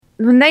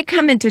when they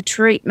come into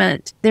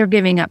treatment, they're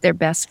giving up their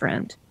best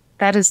friend.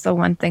 That is the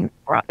one thing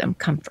that brought them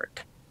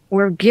comfort.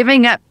 We're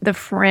giving up the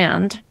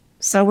friend,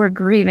 so we're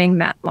grieving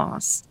that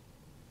loss.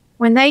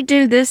 When they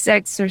do this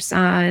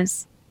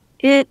exercise,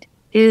 it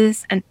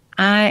is an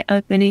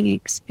eye-opening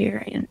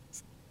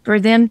experience for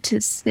them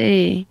to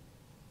see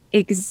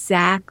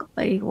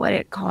exactly what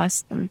it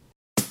cost them.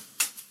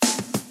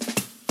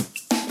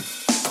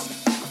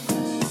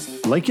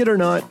 Like it or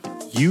not,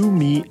 you,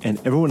 me, and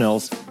everyone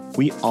else,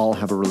 we all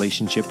have a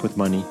relationship with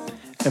money.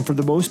 And for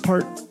the most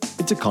part,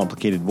 it's a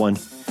complicated one.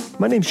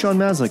 My name's Sean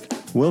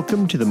Maslick.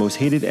 Welcome to the Most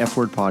Hated F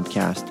Word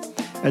podcast.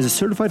 As a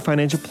certified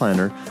financial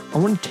planner, I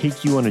want to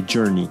take you on a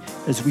journey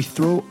as we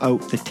throw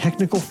out the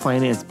technical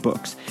finance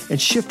books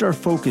and shift our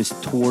focus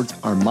towards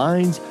our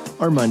minds,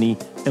 our money,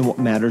 and what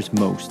matters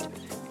most.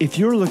 If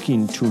you're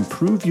looking to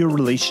improve your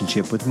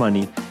relationship with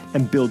money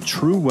and build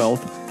true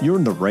wealth, you're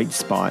in the right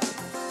spot.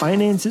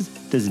 Finances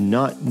does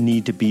not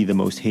need to be the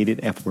most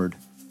hated F word.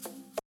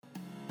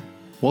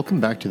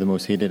 Welcome back to the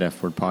Most Hated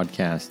F Word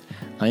podcast.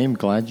 I am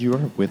glad you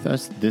are with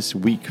us this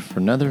week for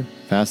another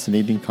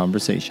fascinating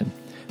conversation.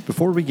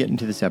 Before we get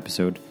into this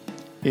episode,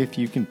 if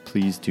you can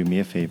please do me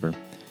a favor,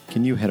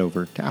 can you head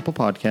over to Apple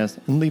Podcasts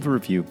and leave a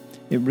review?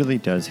 It really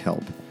does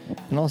help.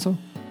 And also,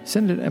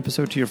 send an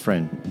episode to your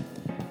friend.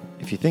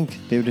 If you think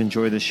they would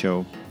enjoy the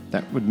show,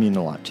 that would mean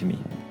a lot to me.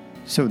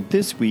 So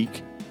this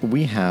week,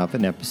 we have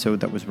an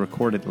episode that was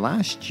recorded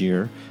last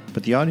year,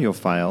 but the audio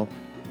file,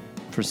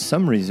 for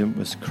some reason,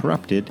 was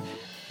corrupted.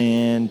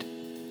 And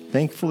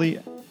thankfully,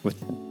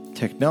 with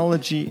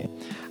technology,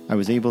 I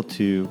was able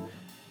to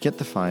get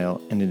the file,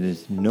 and it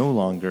is no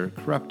longer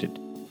corrupted.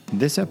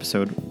 This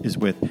episode is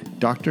with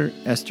Dr.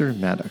 Esther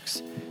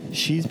Maddox.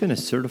 She's been a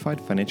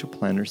certified financial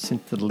planner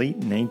since the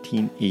late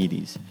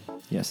 1980s.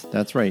 Yes,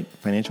 that's right,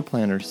 financial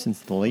planner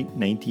since the late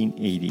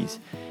 1980s.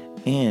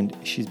 And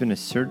she's been a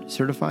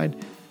certified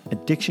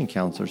addiction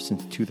counselor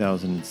since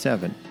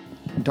 2007.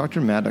 Dr.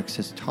 Maddox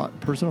has taught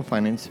personal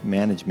finance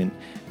management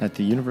at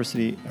the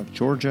University of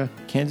Georgia,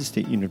 Kansas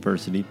State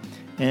University,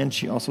 and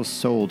she also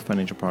sold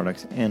financial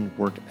products and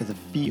worked as a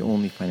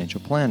fee-only financial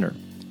planner.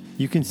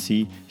 You can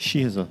see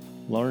she has a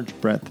large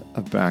breadth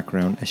of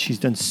background as she's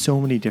done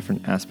so many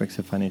different aspects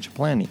of financial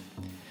planning.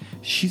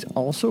 She's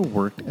also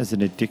worked as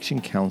an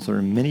addiction counselor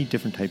in many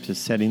different types of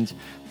settings,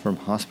 from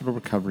hospital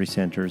recovery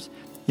centers,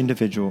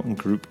 individual and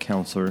group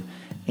counselor,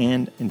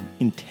 and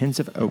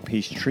intensive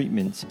outpatient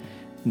treatments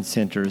in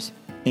centers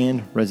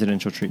and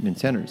residential treatment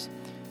centers.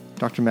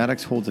 Dr.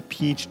 Maddox holds a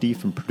PhD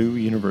from Purdue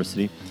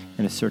University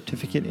and a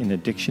certificate in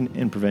addiction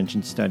and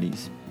prevention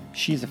studies.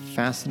 She is a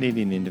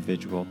fascinating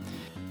individual,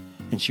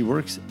 and she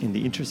works in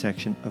the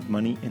intersection of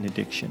money and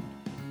addiction.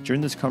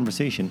 During this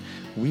conversation,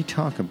 we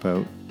talk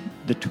about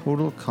the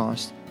total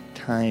cost,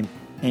 time,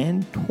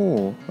 and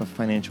toll of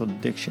financial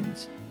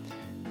addictions.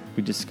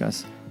 We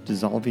discuss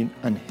dissolving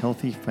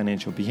unhealthy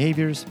financial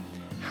behaviors,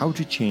 how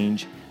to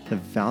change, the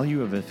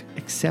value of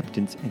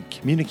acceptance and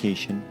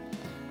communication,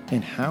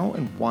 and how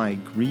and why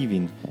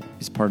grieving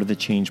is part of the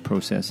change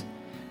process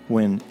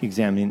when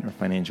examining our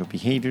financial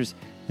behaviors,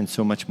 and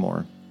so much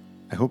more.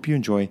 I hope you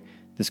enjoy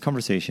this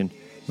conversation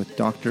with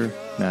Dr.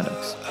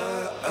 Maddox.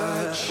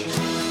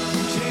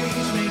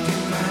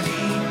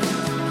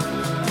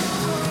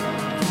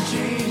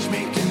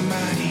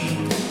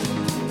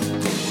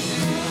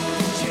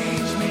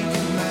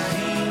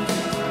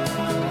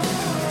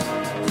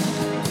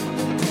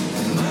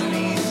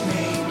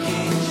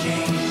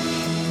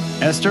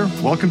 Esther,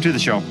 welcome to the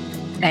show.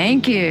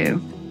 Thank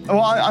you.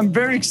 Well, I'm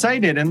very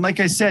excited. And like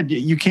I said,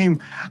 you came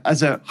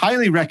as a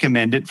highly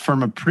recommended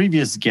from a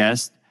previous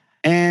guest.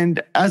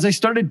 And as I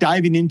started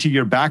diving into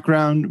your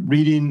background,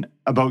 reading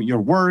about your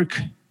work,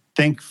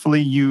 I'm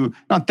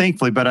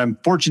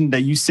fortunate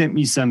that you sent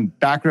me some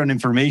background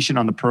information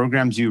on the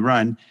programs you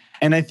run.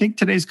 And I think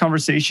today's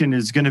conversation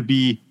is going to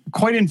be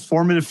quite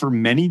informative for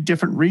many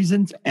different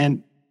reasons.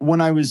 And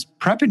when I was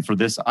prepping for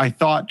this, I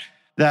thought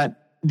that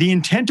the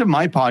intent of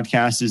my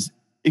podcast is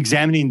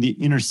examining the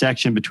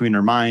intersection between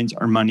our minds,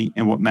 our money,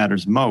 and what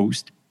matters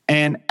most.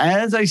 And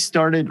as I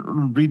started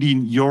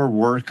reading your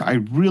work, I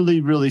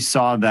really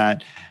saw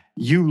that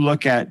you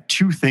look at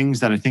two things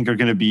that I think are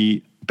going to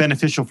be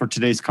beneficial for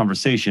today's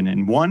conversation.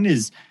 And one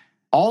is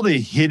all the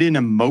hidden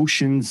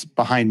emotions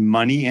behind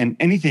money and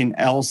anything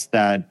else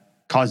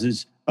that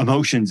causes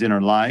emotions in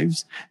our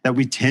lives that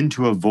we tend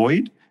to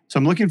avoid. So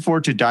I'm looking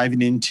forward to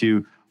diving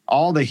into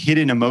all the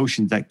hidden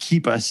emotions that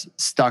keep us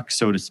stuck,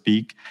 so to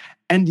speak.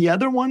 And the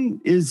other one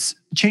is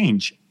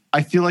change.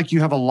 I feel like you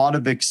have a lot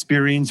of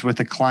experience with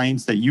the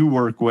clients that you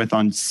work with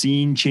on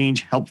seeing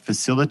change, help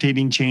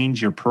facilitating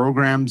change. Your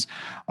programs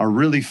are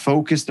really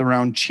focused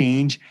around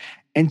change.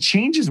 And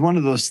change is one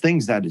of those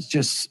things that is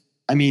just,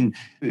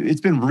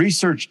 it's been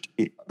researched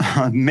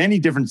on many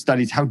different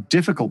studies how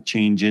difficult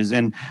change is.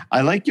 And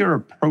I like your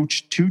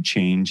approach to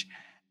change.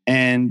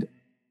 And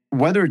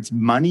whether it's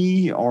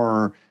money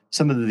or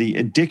some of the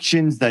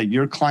addictions that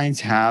your clients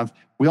have,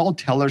 we all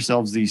tell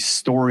ourselves these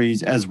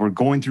stories as we're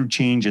going through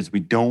change, as we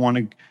don't want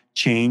to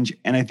change.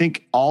 And I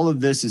think all of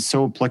this is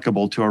so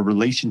applicable to our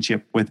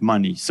relationship with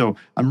money. So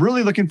I'm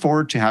really looking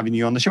forward to having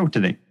you on the show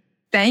today.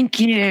 Thank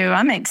you.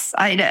 I'm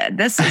excited.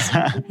 This is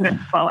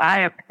wonderful.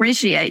 I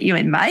appreciate you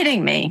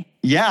inviting me.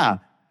 Yeah.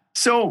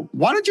 So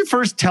why don't you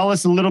first tell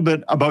us a little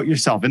bit about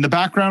yourself? In the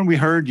background, we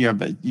heard you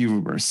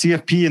were a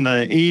CFP in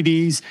the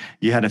 80s.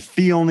 You had a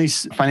fee-only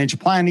financial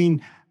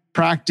planning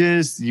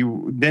practice.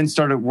 You then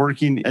started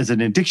working as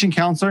an addiction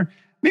counselor.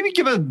 Maybe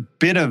give a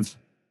bit of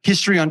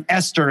history on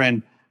Esther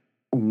and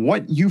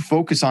what you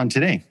focus on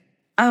today.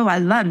 Oh, I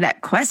love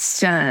that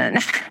question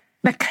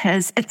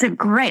because it's a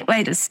great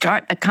way to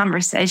start the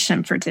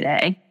conversation for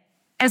today.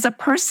 As a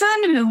person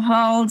who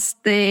holds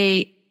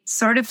the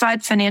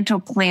Certified Financial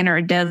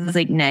Planner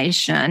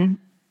designation,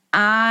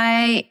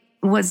 I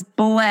was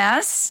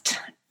blessed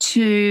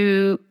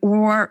to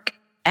work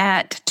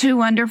at two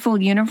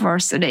wonderful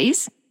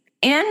universities.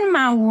 In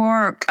my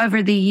work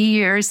over the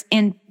years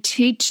in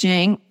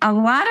teaching, a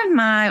lot of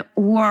my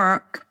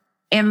work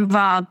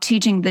involved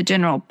teaching the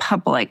general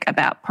public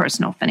about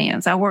personal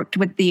finance. I worked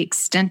with the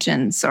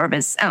Extension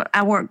Service.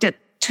 I worked at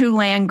two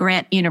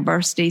land-grant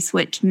universities,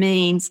 which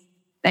means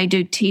they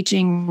do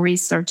teaching,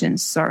 research, and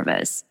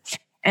service.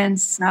 And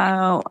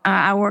so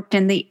I worked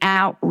in the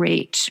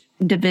outreach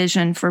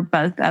division for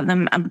both of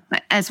them,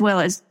 as well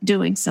as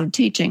doing some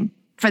teaching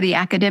for the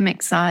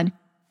academic side.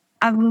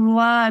 I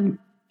love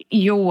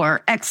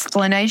your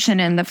explanation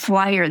in the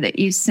flyer that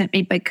you sent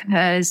me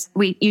because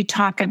you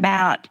talk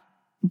about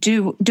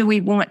do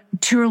we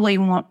truly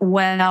want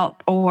wealth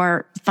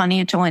or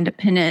financial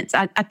independence?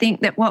 I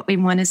think that what we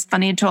want is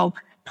financial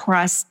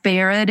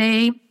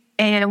prosperity.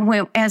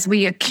 And as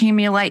we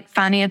accumulate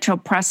financial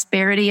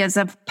prosperity as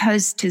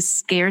opposed to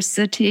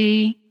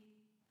scarcity,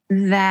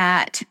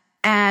 that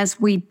as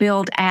we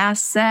build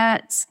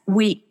assets,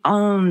 we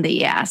own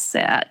the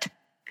asset.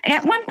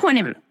 At one point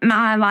in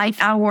my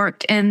life, I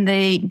worked in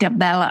the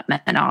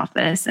development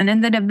office. And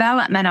in the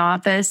development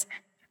office,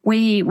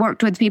 we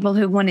worked with people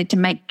who wanted to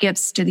make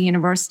gifts to the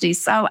university.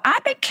 So I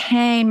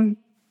became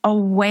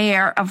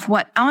aware of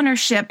what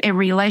ownership in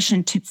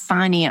relation to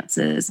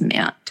finances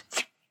meant.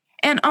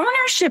 And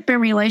ownership in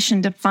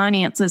relation to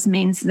finances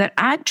means that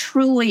I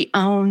truly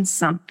own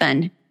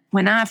something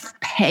when I've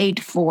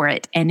paid for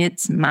it and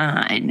it's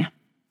mine.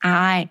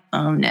 I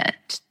own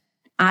it.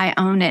 I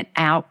own it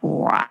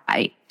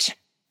outright.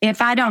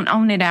 If I don't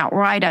own it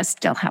outright, I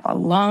still have a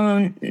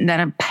loan that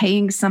I'm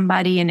paying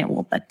somebody and it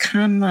will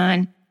become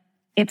mine.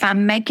 If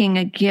I'm making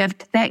a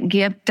gift, that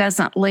gift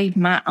doesn't leave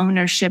my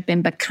ownership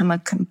and become a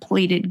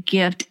completed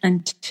gift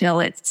until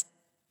it's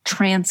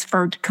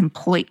transferred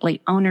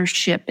completely.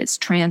 Ownership is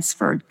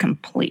transferred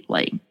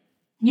completely.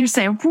 You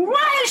say,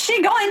 why is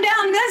she going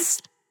down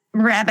this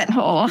rabbit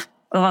hole?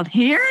 Well,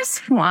 here's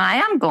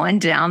why I'm going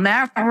down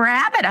that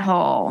rabbit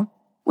hole.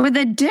 With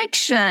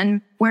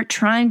addiction, we're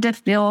trying to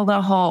fill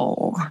the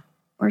hole.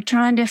 We're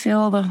trying to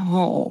fill the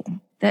hole,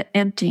 the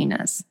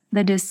emptiness,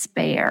 the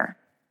despair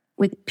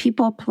with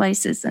people,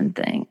 places, and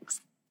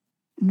things.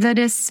 The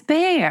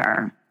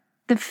despair,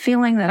 the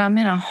feeling that I'm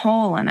in a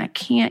hole and I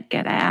can't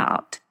get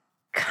out,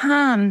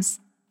 comes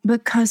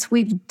because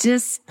we've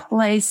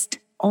displaced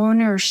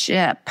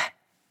ownership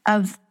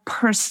of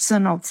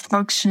personal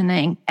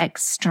functioning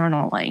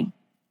externally.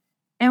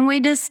 And we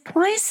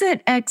displace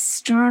it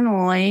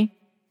externally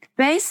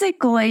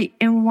basically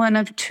in one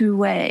of two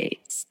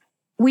ways.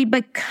 We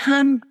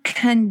become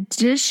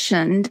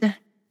conditioned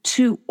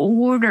to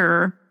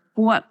order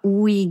what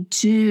we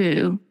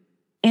do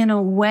in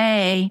a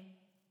way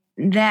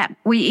that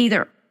we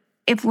either,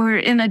 if we're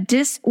in a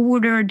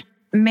disordered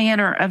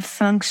manner of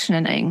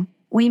functioning,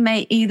 we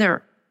may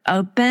either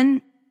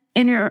open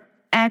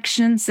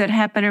interactions that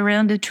happen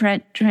around a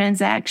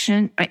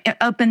transaction,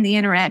 open the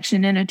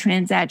interaction in a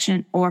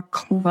transaction, or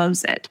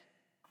close it.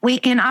 We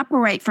can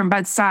operate from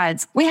both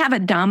sides. We have a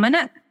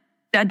dominant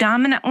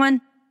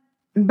one,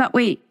 but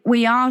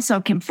we also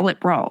can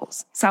flip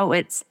roles. So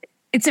it's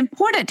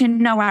important to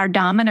know our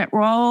dominant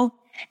role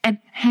and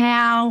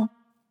how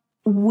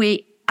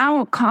I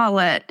will call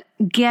it,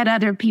 get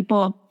other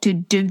people to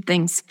do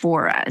things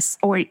for us,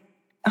 or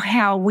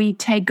how we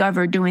take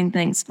over doing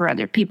things for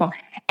other people.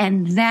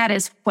 And that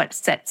is what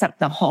sets up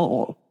the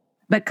whole,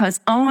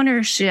 because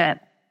ownership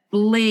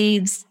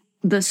leaves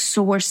the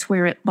source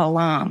where it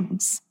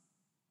belongs.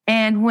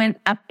 And when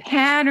a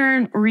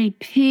pattern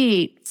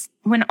repeats,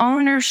 when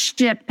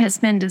ownership has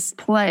been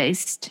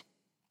displaced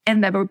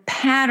and the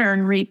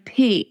pattern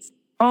repeats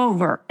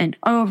over and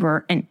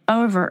over and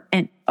over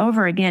and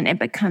over again, it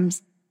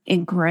becomes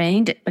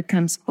ingrained, it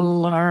becomes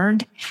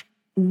learned.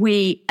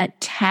 We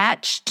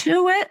attach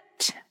to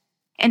it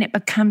and it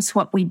becomes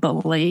what we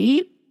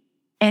believe,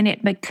 and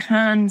it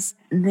becomes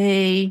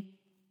the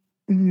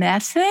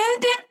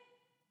method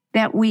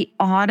that we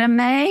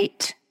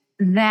automate,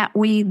 that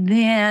we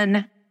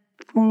then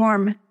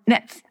form,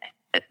 that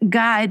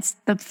guides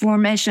the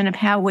formation of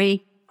how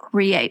we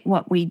create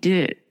what we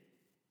do.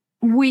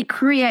 We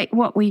create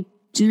what we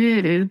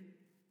do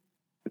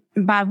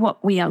by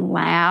what we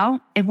allow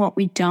and what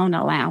we don't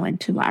allow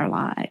into our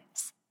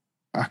lives.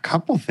 a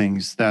couple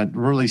things that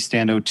really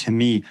stand out to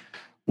me.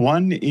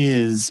 One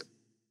is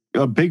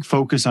a big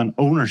focus on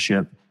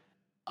ownership.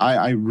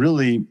 I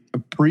really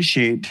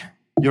appreciate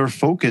your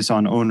focus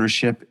on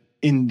ownership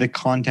in the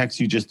context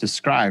you just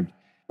described.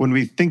 When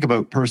we think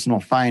about personal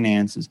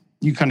finances,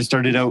 you kind of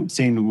started out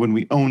saying when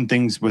we own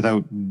things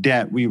without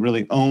debt, we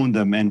really own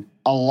them. And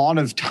a lot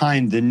of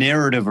time, the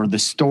narrative or the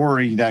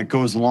story that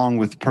goes along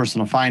with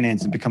personal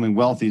finance and becoming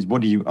wealthy is,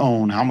 what do you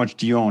own? How much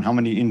do you own? How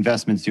many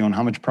investments do you own?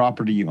 How much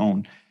property you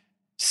own?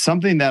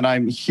 Something that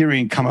I'm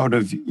hearing come out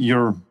of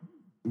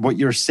what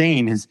you're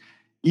saying is,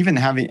 even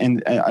having,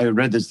 and I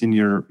read this in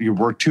your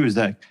work too, is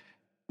that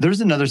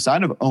there's another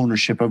side of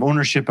ownership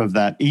of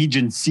that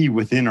agency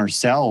within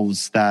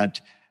ourselves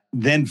that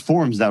then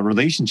forms that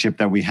relationship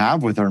that we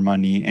have with our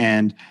money.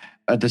 And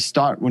at the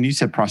start, when you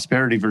said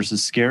prosperity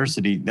versus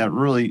scarcity, that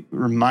really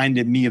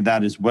reminded me of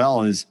that as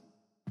well. Is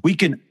we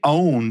can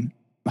own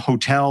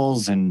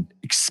hotels and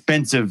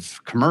expensive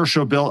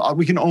commercial build.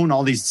 We can own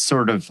all these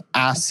sort of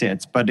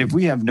assets, but if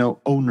we have no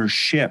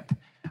ownership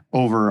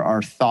over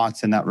our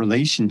thoughts and that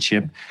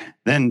relationship,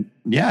 then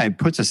it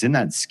puts us in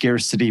that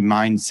scarcity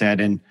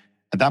mindset. And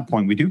at that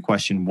point, we do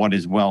question, what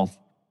is wealth?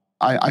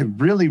 I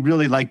really,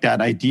 really like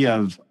that idea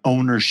of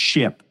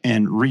ownership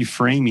and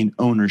reframing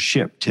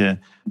ownership to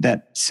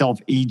that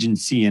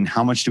self-agency and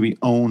how much do we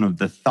own of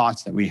the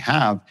thoughts that we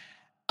have.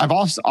 I've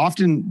also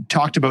often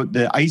talked about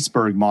the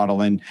iceberg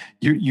model, and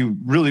you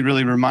really,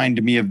 really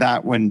reminded me of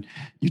that when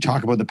you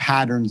talk about the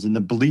patterns and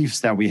the beliefs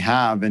that we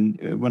have.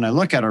 And when I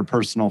look at our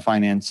personal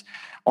finance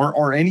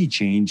or any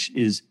change,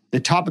 is the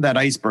top of that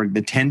iceberg,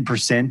 the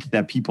 10%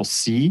 that people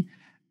see,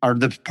 or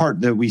the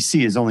part that we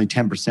see is only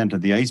 10%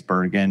 of the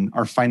iceberg. And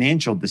our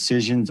financial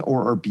decisions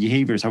or our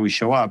behaviors, how we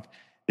show up,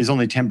 is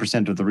only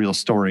 10% of the real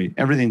story.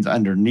 Everything's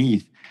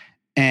underneath.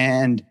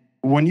 And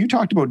when you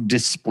talked about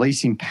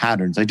displacing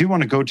patterns, I do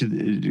want to go to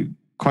the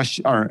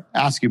question or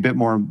ask you a bit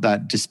more of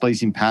that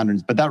displacing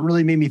patterns, but that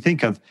really made me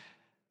think of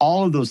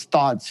all of those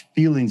thoughts,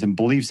 feelings, and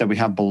beliefs that we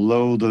have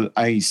below the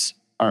ice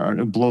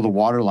or below the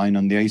waterline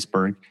on the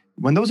iceberg.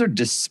 When those are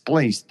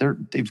displaced,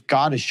 they've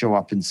got to show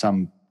up in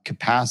some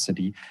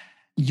capacity.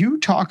 You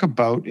talk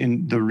about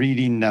in the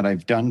reading that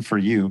I've done for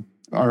you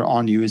or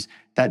on you is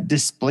that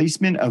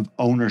displacement of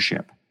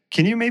ownership.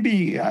 Can you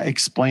maybe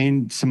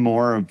explain some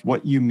more of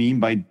what you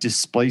mean by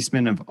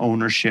displacement of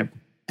ownership?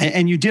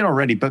 And you did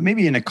already, but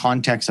maybe in a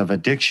context of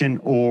addiction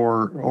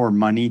or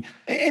money,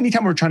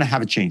 anytime we're trying to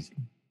have a change.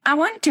 I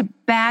want to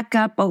back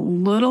up a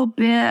little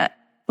bit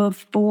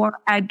before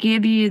I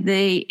give you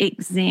the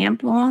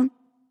example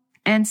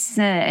and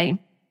say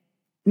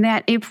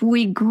that if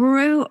we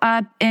grew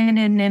up in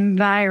an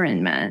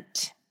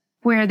environment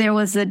where there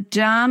was a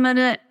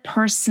dominant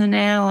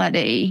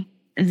personality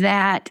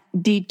that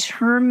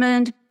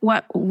determined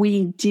what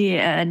we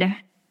did,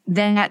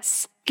 that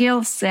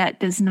skill set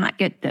does not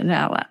get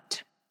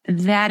developed.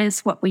 That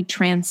is what we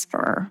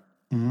transfer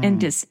in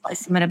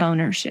displacement of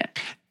ownership.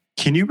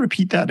 Can you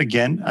repeat that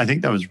again? I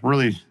think that was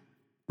really,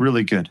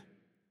 really good.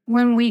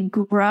 When we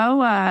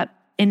grow up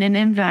in an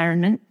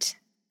environment,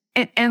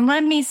 and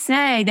let me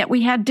say that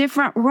we have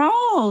different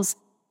roles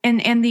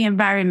in the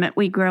environment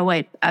we grow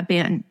up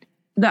in.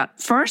 The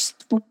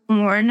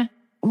firstborn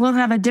will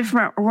have a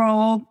different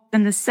role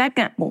than the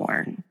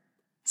secondborn.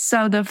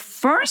 So the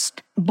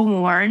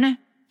firstborn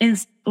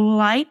is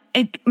like,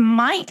 it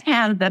might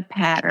have the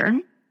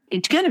pattern.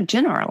 It's going to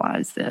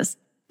generalize this.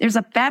 There's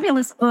a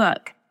fabulous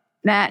book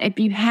that if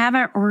you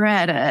haven't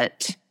read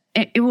it,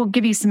 it will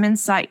give you some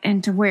insight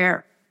into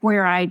where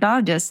I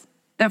got this.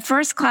 The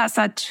first class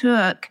I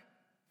took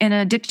in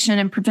addiction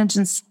and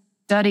prevention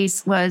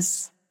studies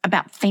was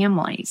about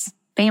families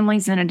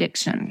and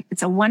addiction.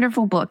 It's a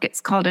wonderful book.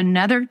 It's called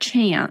Another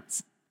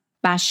Chance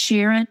by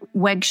Sharon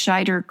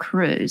Wegscheider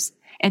Cruz.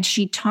 And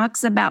she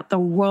talks about the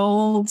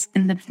roles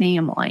in the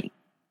family.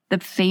 The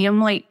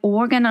family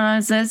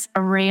organizes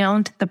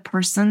around the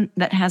person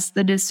that has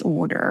the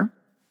disorder.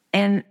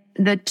 And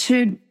the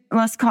two,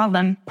 let's call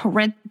them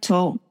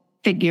parental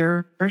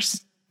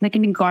figures. They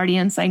can be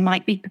guardians. They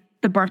might be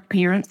the birth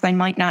parents. They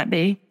might not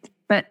be.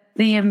 But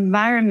the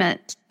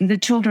environment the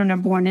children are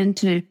born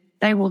into,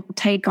 they will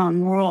take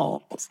on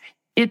roles.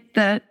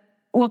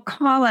 We'll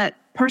call it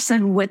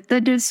person with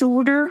the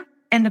disorder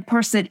and the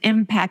person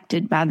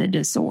impacted by the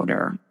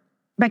disorder.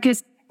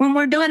 Because when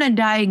we're doing a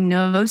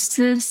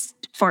diagnosis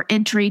for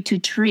entry to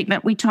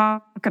treatment, we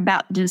talk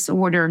about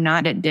disorder,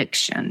 not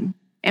addiction.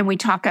 And we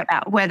talk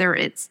about whether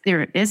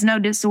there is no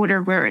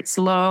disorder, where it's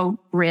low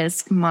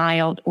risk,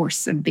 mild, or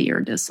severe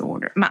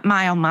disorder,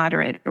 mild,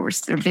 moderate, or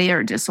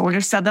severe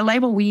disorder. So the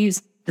label we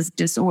use is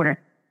disorder.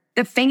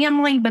 The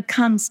family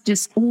becomes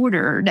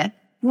disordered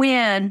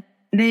when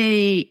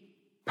the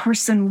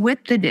person with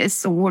the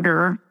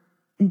disorder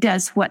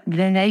does what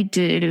they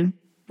do.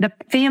 The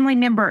family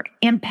member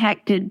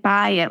impacted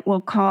by it, we'll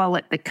call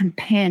it the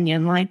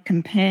companion, life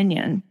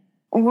companion,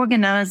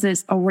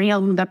 organizes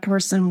around the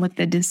person with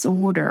the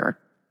disorder.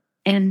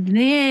 And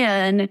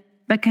then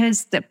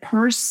because the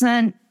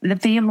person, the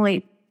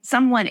family,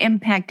 someone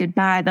impacted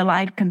by the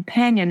life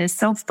companion is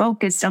so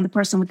focused on the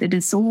person with the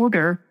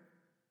disorder,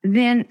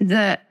 then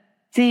the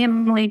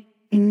family,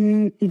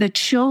 the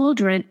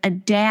children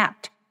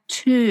adapt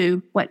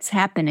to what's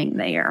happening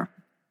there.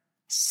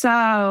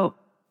 So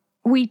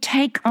we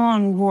take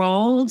on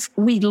roles.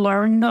 We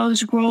learn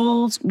those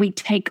roles. We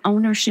take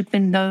ownership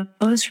in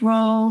those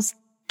roles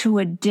to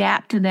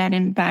adapt to that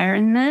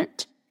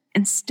environment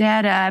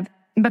instead of,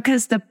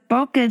 because the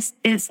focus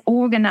is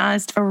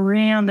organized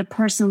around the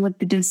person with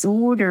the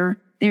disorder,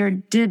 there are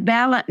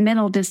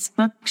developmental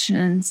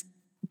dysfunctions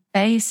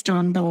based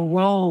on the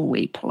role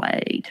we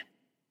played.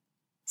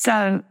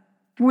 So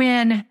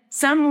when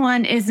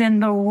someone is in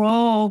the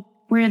role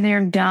where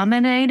they're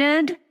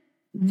dominated,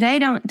 they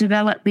don't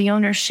develop the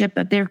ownership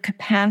of their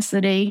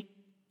capacity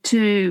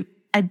to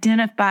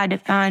identify,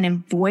 define,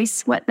 and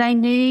voice what they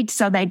need.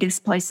 So they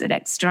displace it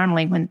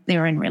externally when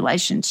they're in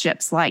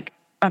relationships, like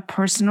a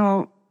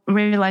personal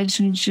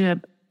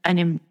relationship,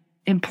 an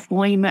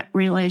employment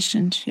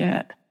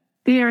relationship.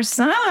 There are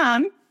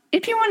some,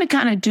 if you want to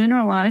kind of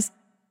generalize,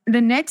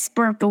 the next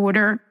birth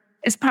order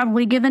is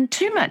probably given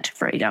too much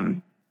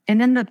freedom. And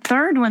then the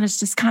third one is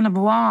just kind of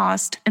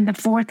lost. And the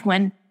fourth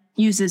one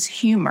uses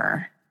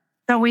humor.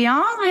 So we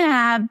all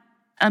have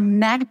a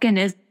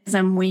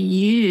mechanism we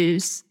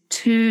use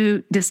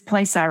to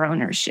displace our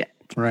ownership.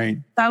 Right.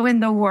 So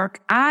in the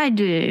work I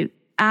do,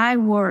 I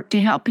work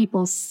to help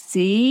people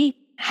see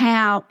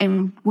how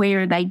and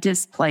where they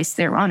displace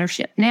their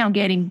ownership. Now,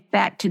 getting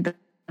back to the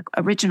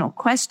original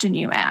question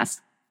you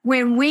asked,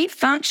 when we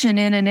function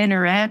in an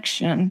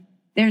interaction,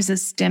 there's a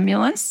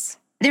stimulus,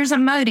 there's a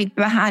motive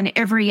behind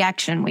every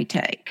action we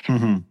take.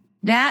 Mm-hmm.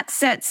 That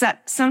sets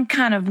up some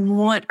kind of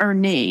want or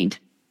need.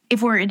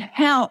 If we're in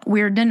help,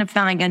 we're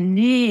identifying a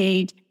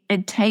need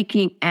and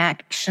taking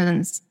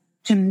actions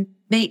to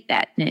meet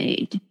that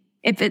need.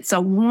 If it's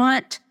a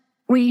want,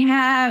 we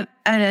have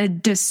a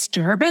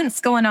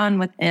disturbance going on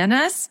within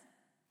us.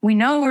 We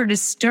know we're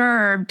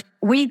disturbed.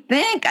 We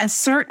think a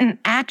certain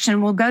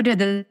action will go to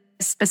the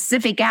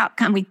specific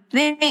outcome we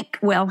think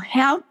will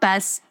help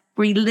us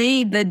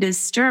relieve the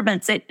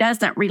disturbance. It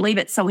doesn't relieve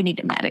it, so we need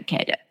to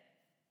medicate it.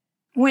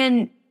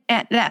 When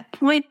at that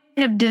point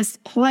of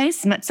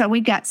displacement, so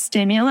we've got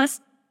stimulus,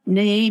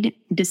 need,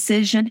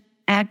 decision,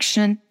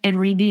 action, and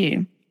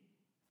review.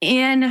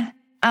 In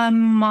a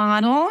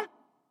model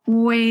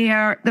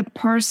where the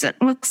person,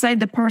 let's say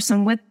the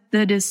person with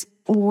the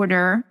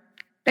disorder,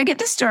 they get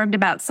disturbed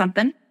about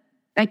something.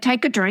 They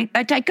take a drink.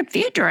 They take a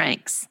few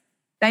drinks.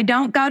 They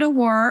don't go to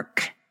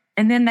work,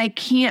 and then they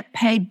can't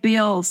pay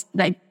bills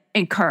they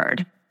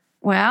incurred.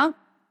 Well,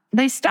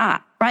 they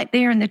stop right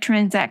there in the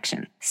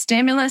transaction.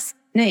 Stimulus,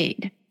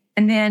 need.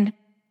 And then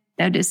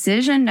no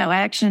decision, no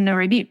action, no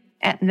review.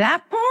 At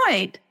that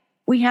point,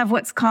 we have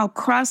what's called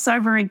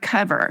crossover and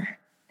cover.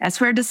 That's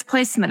where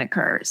displacement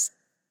occurs.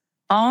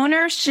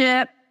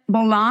 Ownership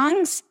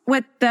belongs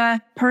with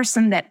the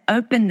person that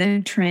opened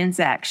the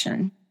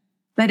transaction.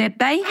 But if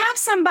they have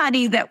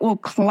somebody that will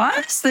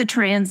close the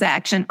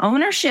transaction,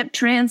 ownership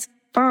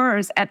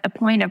transfers at the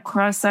point of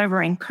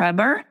crossover and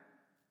cover,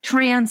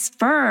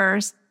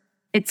 transfers,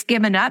 it's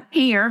given up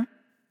here,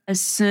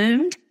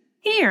 assumed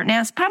here. Now,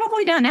 it's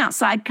probably done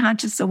outside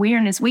conscious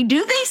awareness. We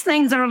do these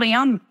things early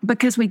on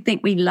because we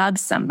think we love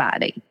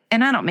somebody.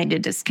 And I don't mean to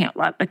discount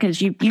love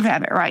because you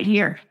have it right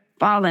here.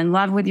 Fall in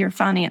love with your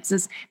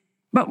finances.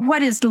 But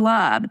what is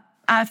love?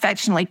 I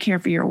affectionately care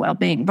for your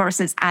well-being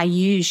versus I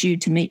use you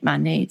to meet my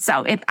needs.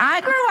 So if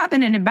I grew up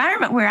in an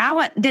environment where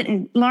I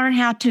didn't learn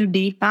how to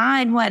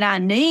define what I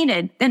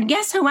needed, then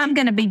guess who I'm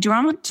going to be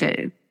drawn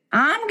to?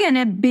 I'm going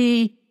to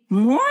be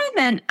more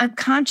than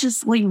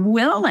unconsciously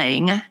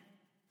willing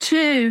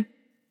to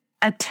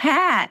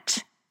attach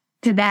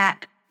to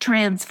that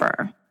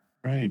transfer.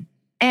 Right.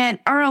 And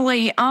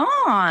early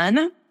on,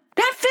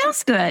 that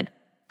feels good.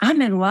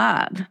 I'm in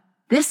love.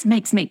 This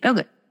makes me feel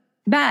good.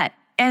 But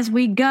as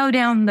we go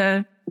down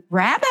the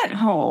rabbit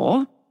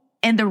hole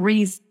and the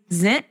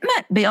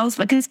resentment builds,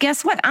 because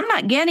guess what? I'm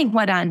not getting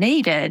what I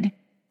needed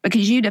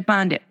because you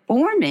defined it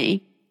for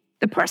me.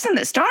 The person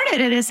that started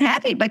it is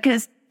happy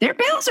because their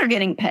bills are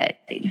getting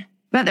paid.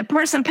 But the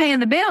person paying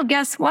the bill,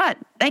 guess what?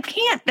 They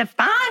can't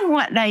define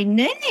what they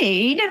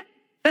need,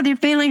 but they're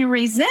feeling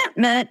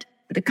resentment.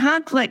 The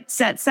conflict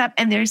sets up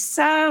and they're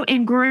so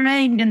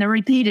ingrained in the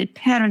repeated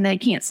pattern, they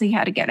can't see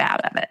how to get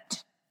out of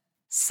it.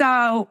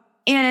 So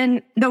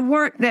in the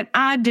work that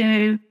I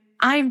do,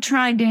 I'm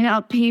trying to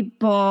help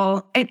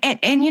people.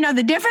 And you know,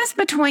 the difference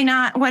between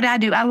what I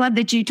do, I love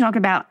that you talk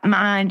about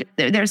mind.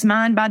 There's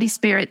mind, body,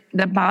 spirit.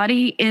 The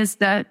body is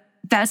the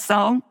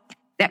vessel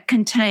that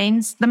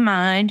contains the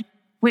mind,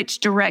 which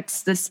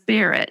directs the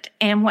spirit.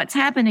 And what's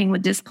happening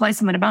with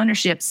displacement of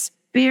ownership,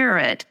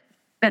 spirit,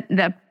 that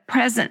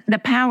the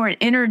power and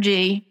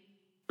energy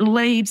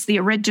leaves the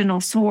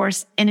original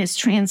source and is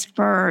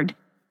transferred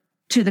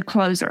to the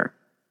closer,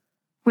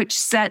 which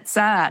sets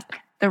up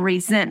the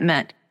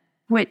resentment,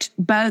 which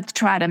both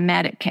try to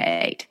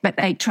medicate, but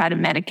they try to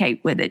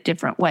medicate with it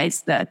different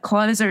ways. The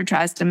closer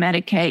tries to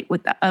medicate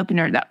with the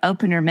opener. The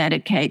opener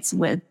medicates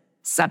with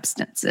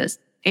substances.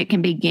 It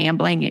can be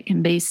gambling. It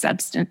can be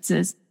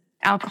substances,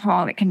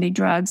 alcohol. It can be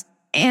drugs.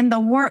 in the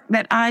work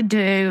that I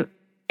do,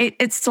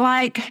 it's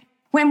like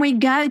when we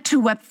go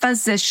to a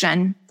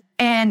physician,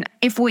 and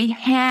if we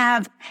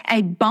have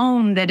a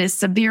bone that is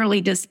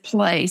severely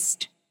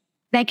displaced,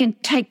 they can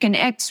take an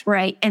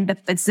x-ray and the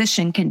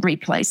physician can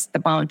replace the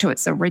bone to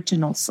its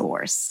original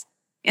source.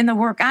 In the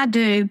work I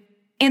do,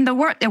 in the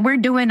work that we're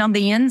doing on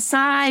the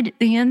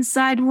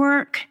inside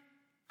work,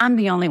 I'm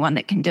the only one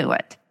that can do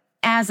it.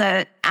 As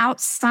an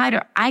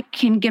outsider, I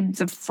can give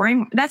the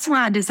framework. That's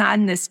why I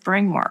designed this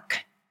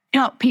framework.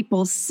 Help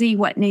people see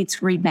what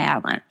needs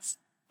rebalance,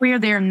 where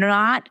they're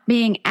not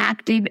being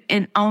active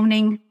in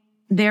owning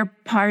their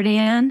part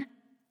in,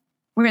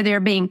 where they're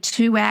being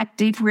too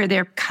active, where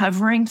they're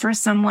covering for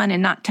someone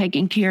and not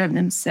taking care of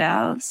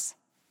themselves.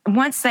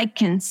 Once they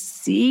can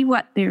see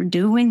what they're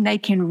doing, they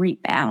can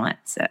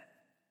rebalance it.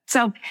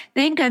 So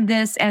think of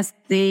this as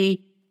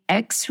the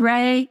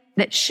X-ray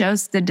that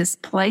shows the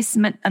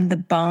displacement of the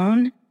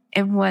bone.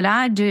 And what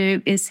I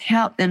do is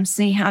help them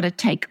see how to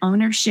take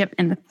ownership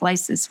in the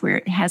places where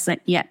it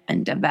hasn't yet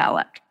been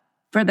developed.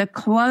 For the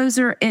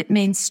closer, it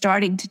means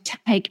starting to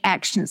take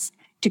actions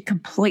to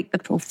complete the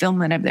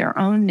fulfillment of their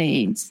own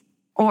needs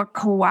or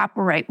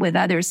cooperate with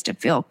others to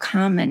fill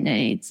common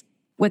needs.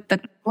 With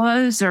the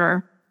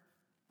closer,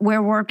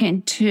 we're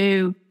working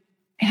to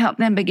help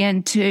them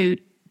begin to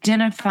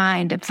identify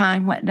and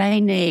define what they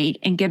need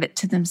and give it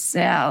to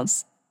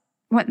themselves,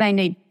 what they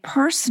need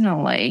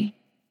personally,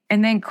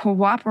 and then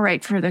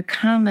cooperate for the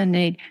common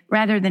need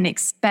rather than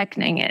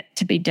expecting it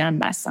to be done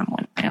by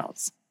someone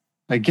else.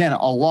 Again,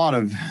 a lot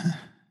of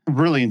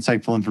really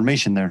insightful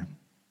information there.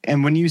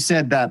 And when you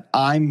said that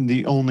I'm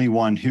the only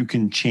one who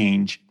can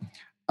change,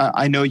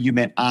 I know you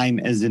meant I'm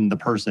as in the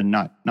person,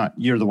 not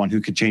you're the one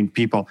who could change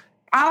people.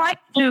 All I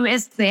do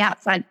is the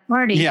outside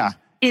party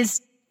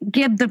is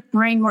give the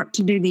framework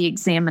to do the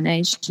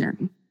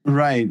examination.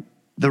 Right.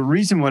 The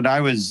reason what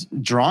I was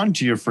drawn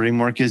to your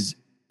framework is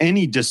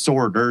any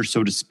disorder,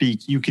 so to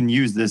speak, you can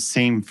use this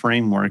same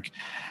framework.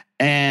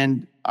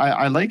 And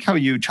I like how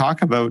you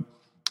talk about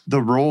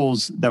the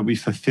roles that we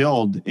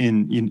fulfilled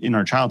in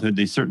our childhood.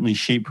 They certainly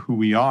shape who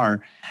we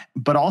are,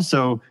 but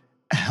also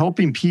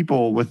helping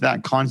people with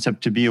that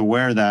concept to be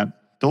aware that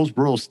those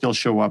roles still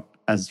show up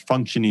as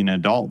functioning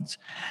adults.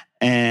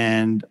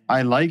 And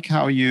I like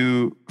how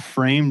you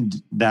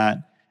framed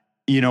that,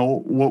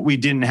 what we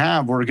didn't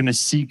have, we're going to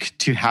seek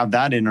to have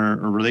that in our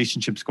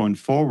relationships going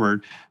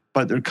forward.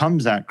 But there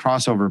comes that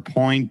crossover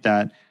point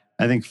that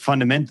I think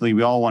fundamentally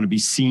we all want to be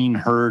seen,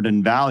 heard,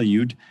 and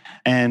valued.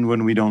 And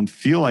when we don't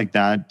feel like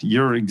that,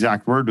 your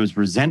exact word was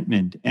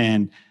resentment.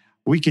 And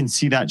we can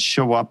see that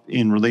show up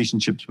in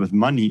relationships with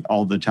money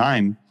all the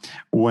time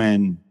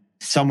when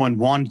someone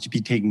wanted to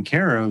be taken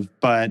care of,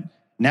 but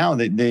now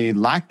they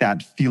lack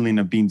that feeling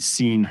of being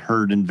seen,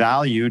 heard, and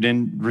valued.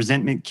 And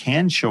resentment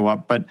can show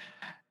up. But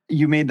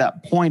you made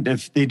that point,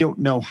 if they don't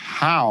know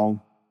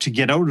how to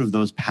get out of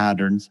those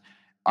patterns.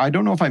 I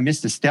don't know if I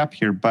missed a step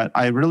here, but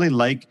I really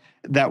like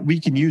that we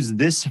can use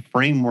this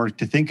framework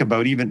to think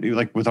about, even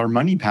like with our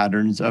money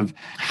patterns of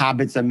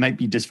habits that might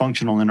be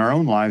dysfunctional in our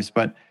own lives,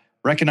 but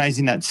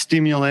recognizing that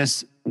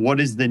stimulus, what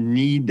is the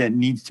need that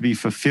needs to be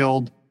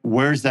fulfilled?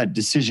 Where's that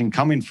decision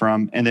coming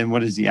from? And then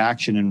what is the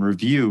action and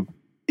review?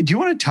 Do you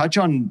want to touch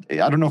on,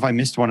 I don't know if I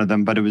missed one of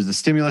them, but it was the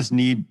stimulus,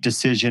 need,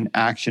 decision,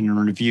 action, and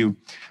review.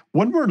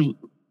 When we're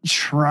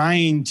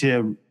trying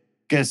to,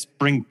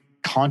 bring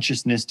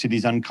consciousness to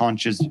these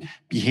unconscious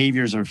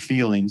behaviors or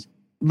feelings,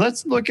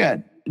 let's look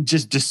at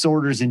just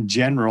disorders in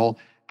general.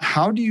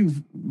 How do you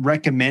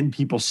recommend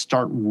people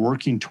start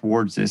working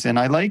towards this? And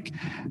I like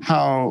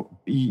how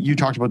you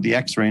talked about the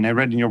X-ray, and I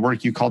read in your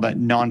work, you call that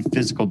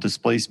non-physical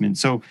displacement.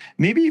 So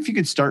maybe if you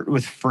could start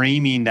with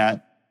framing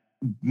that,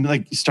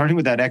 like starting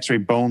with that X-ray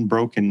bone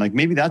broken, like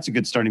maybe that's a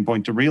good starting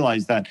point to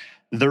realize that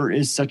there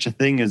is such a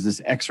thing as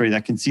this X-ray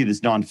that can see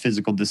this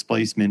non-physical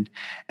displacement.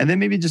 And then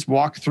maybe just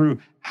walk through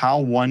how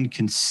one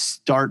can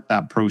start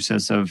that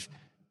process of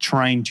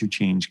trying to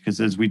change.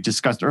 Because as we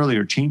discussed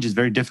earlier, change is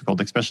very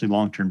difficult, especially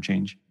long-term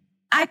change.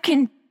 I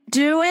can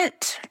do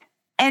it.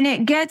 And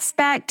it gets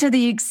back to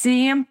the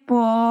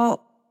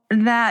example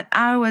that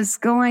I was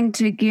going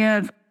to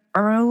give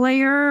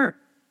earlier.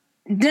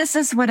 This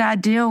is what I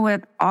deal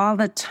with all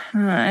the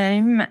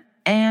time.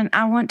 And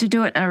I want to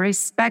do it in a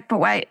respectful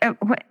way.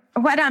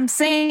 What I'm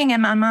seeing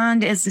in my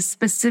mind is the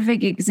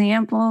specific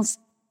examples,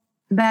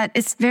 but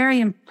it's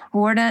very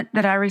important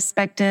that I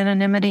respect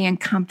anonymity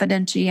and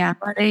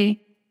confidentiality.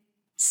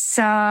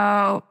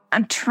 So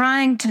I'm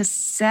trying to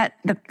set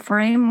the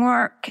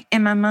framework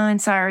in my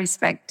mind so I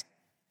respect,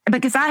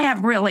 because I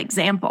have real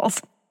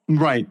examples.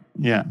 Right.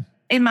 Yeah.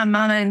 In my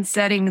mind,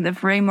 setting the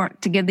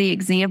framework to give the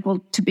example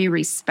to be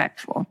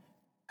respectful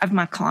of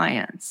my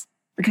clients,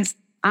 because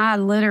I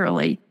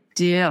literally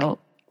deal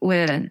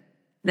with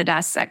the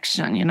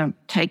dissection,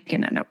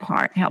 taking it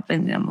apart,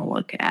 helping them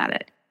look at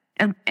it.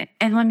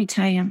 And let me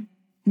tell you,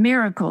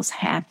 miracles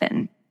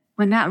happen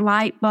when that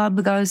light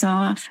bulb goes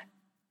off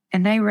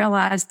and they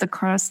realize the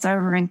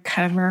crossover and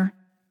cover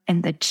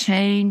and the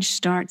change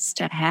starts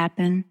to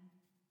happen.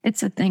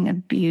 It's a thing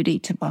of beauty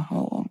to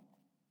behold.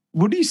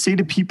 What do you say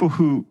to people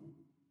who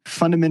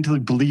fundamentally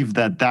believe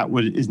that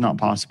is not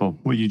possible,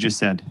 what you just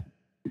said,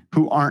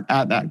 who aren't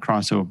at that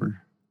crossover?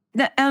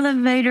 The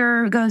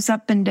elevator goes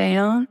up and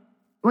down.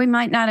 We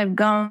might not have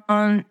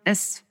gone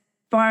as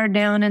far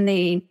down in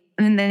the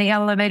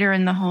elevator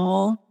in the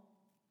hole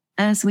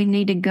as we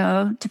need to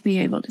go to be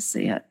able to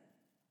see it.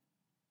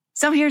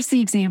 So here's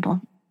the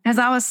example. As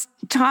I was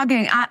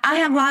talking, I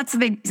have lots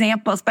of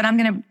examples, but I'm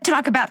going to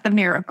talk about the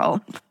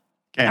miracle,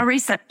 a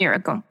recent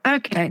miracle.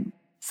 Okay,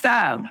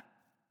 so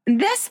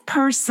this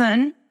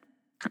person,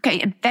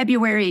 in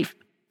February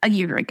a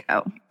year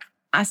ago,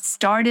 I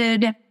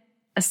started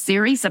a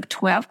series of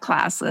 12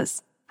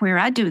 classes where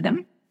I do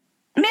them.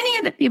 Many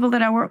of the people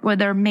that I work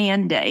with are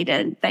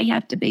mandated. They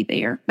have to be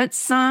there, but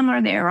some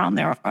are there on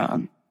their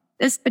own.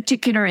 This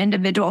particular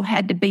individual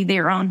had to be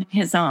there on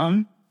his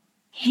own.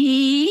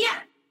 He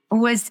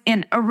was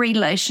in a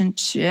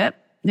relationship.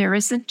 There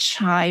is a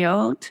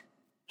child.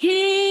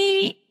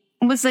 He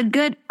was a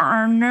good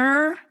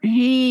earner.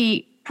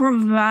 He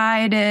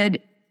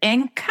provided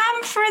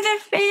income for the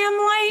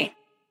family,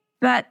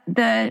 but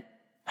the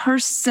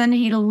person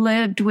he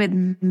lived with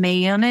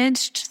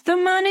managed the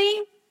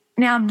money.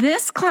 Now,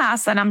 this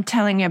class that I'm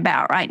telling you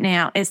about right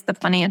now is the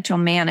financial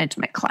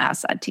management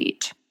class I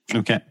teach.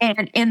 Okay.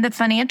 And in the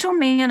financial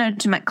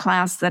management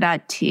class that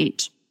I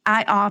teach,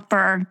 I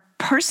offer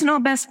personal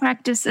best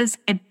practices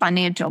and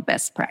financial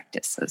best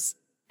practices.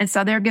 And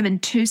so they're given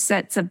two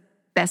sets of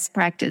best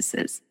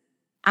practices.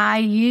 I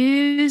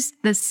use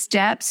the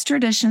steps,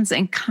 traditions,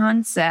 and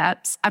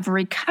concepts of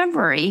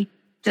recovery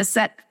to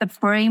set the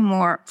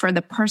framework for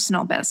the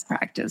personal best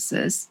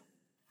practices.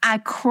 I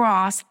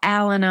cross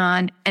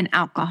Al-Anon and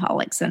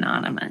Alcoholics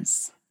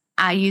Anonymous.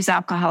 I use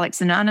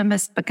Alcoholics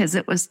Anonymous because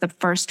it was the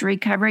first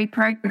recovery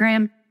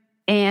program,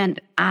 and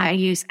I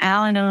use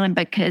Al-Anon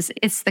because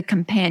it's the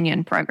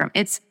companion program.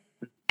 It's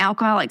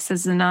Alcoholics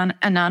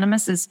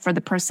Anonymous is for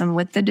the person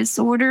with the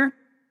disorder.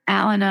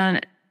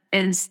 Al-Anon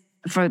is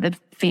for the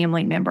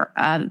family member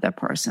of the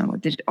person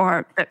with the,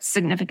 or a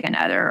significant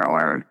other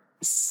or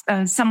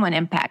someone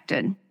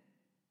impacted.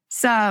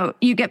 So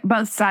you get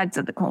both sides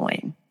of the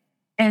coin.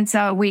 And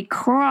so we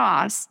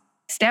cross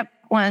step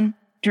one,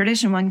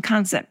 tradition one,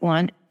 concept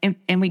one,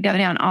 and we go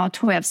down all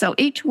 12. So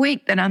each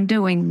week that I'm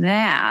doing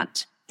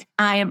that,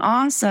 I am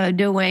also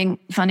doing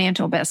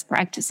financial best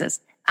practices.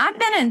 I've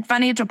been in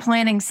financial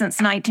planning since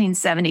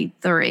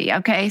 1973,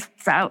 okay?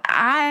 So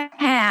I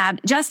have,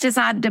 just as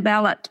I've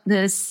developed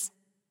this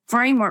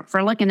framework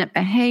for looking at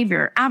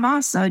behavior, I've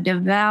also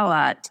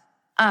developed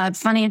a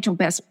financial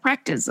best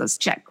practices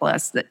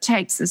checklist that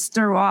takes us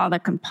through all the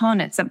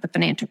components of the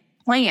financial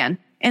plan.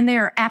 And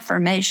there are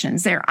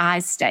affirmations, there are I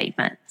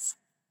statements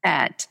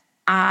that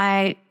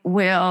I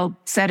will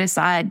set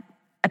aside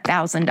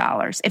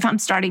 $1,000. If I'm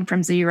starting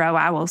from zero,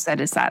 I will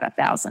set aside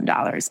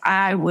 $1,000.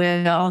 I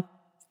will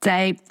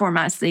save for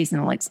my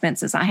seasonal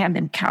expenses. I have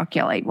them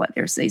calculate what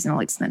their seasonal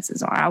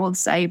expenses are. I will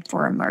save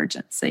for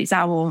emergencies.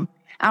 I will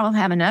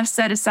have enough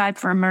set aside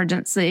for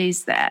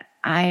emergencies that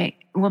I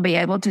will be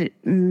able to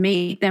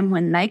meet them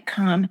when they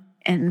come.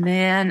 And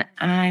then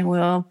I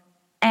will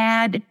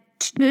add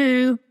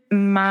to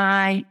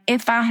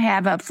if I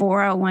have a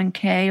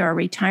 401k or a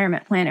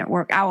retirement plan at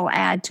work, I will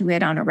add to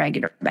it on a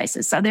regular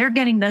basis. So they're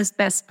getting those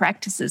best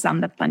practices on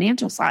the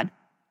financial side,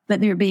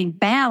 but they're being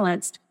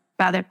balanced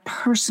by their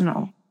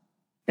personal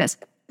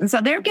best. And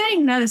so they're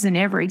getting those in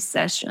every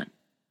session.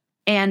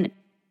 And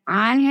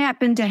I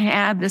happen to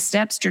have the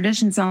steps,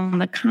 traditions on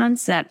the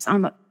concepts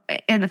on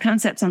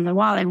the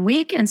wall, and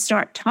we can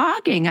start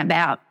talking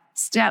about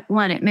step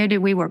one. Admitted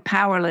we were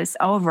powerless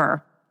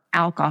over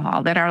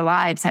alcohol, that our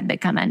lives have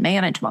become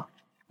unmanageable.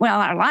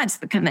 Well, our lives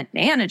become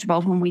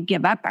unmanageable when we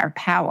give up our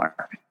power.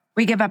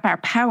 We give up our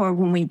power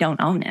when we don't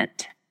own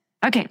it.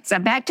 Okay, so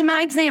back to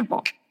my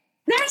example.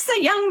 There's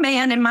a young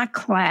man in my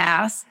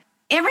class.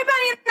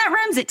 Everybody in that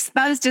room is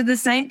exposed to the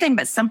same thing,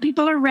 but some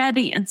people are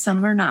ready and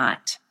some are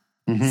not.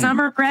 Mm-hmm.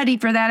 Some are ready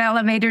for that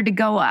elevator to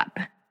go up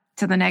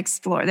to the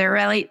next floor. They're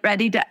really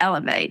ready to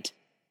elevate,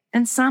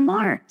 and some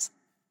aren't.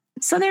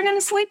 So they're going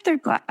to sleep through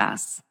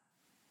class.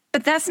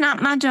 But that's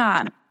not my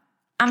job.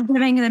 I'm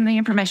giving them the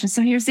information.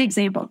 So here's the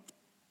example.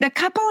 The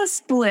couple is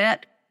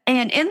split,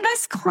 and in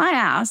this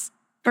class,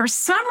 for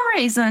some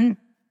reason,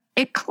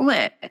 it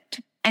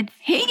clicked, and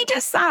he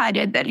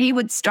decided that he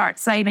would start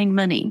saving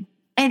money.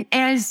 And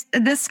as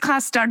this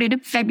class started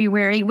in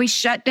February, we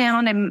shut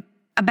down, and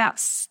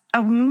about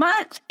a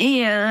month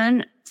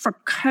in for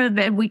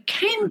COVID, we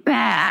came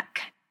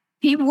back.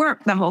 He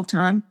worked the whole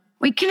time.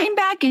 We came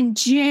back in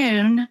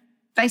June,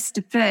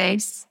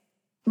 face-to-face,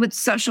 with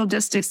social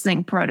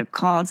distancing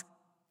protocols.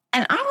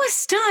 And I was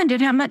stunned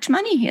at how much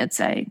money he had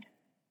saved.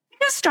 He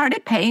just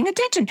started paying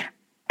attention.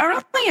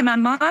 Early in my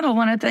model,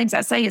 one of the things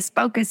I say is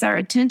focus our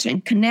attention,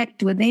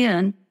 connect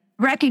within,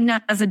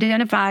 recognize,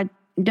 identify,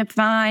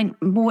 define,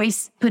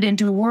 voice, put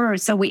into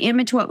words. So we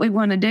image what we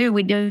want to do.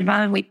 We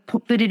define, we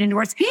put it into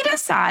words. He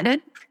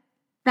decided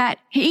that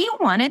he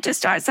wanted to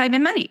start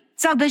saving money.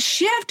 So the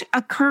shift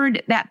occurred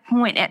at that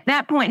point. At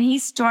that point, he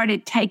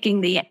started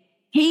taking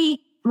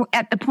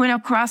at the point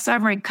of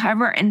crossover and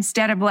cover,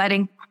 instead of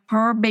letting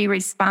her be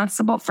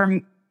responsible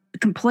for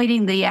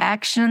completing the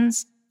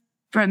actions,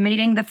 for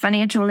meeting the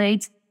financial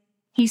needs,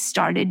 he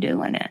started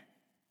doing it.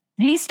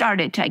 He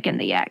started taking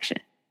the action.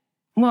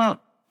 Well,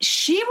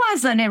 she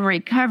wasn't in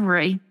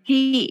recovery.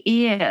 He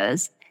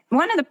is.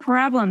 One of the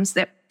problems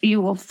that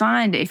you will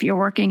find if you're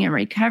working in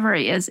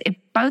recovery is if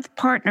both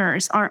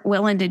partners aren't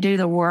willing to do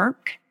the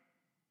work,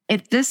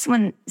 if this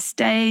one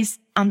stays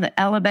on the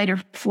elevator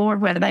floor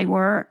where they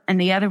were and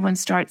the other one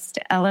starts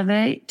to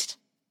elevate,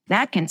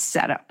 that can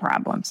set up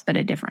problems, but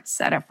a different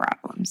set of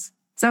problems.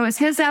 So as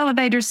his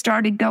elevator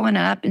started going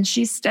up and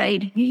she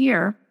stayed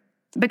here,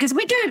 because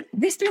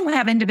these people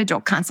have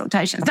individual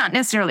consultations, not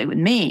necessarily with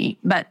me,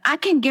 but I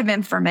can give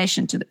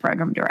information to the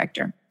program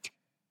director.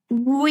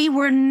 We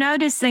were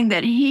noticing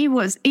that he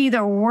was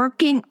either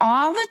working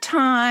all the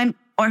time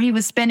or he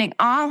was spending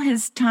all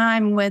his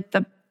time with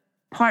the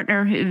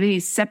partner who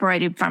he's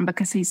separated from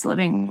because he's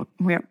living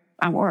where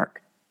I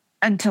work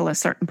until a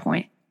certain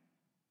point.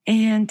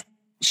 And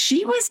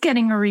she was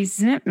getting a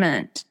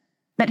resentment,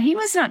 but he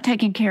was not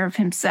taking care of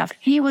himself.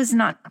 He was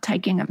not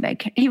taking a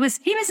vacation. He was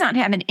not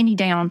having any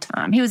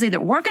downtime. He was either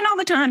working all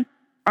the time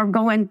or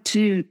going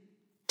to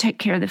take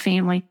care of the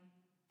family.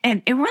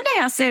 And one day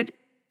I said,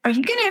 are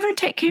you going to ever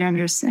take care of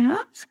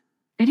yourself?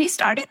 And he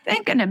started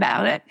thinking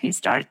about it.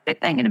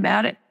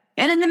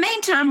 And in the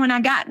meantime, when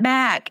I got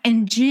back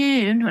in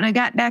June, he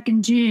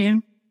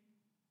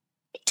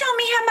told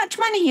me how much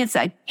money he had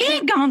saved. He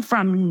had gone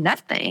from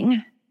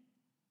nothing.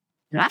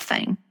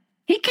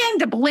 He came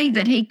to believe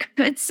that he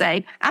could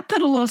save. I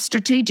put a little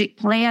strategic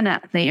plan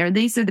up there.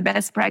 These are the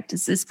best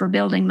practices for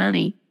building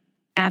money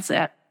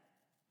asset.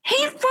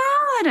 He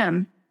followed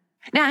them.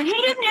 Now, he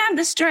didn't have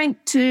the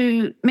strength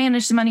to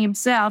manage the money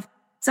himself,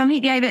 so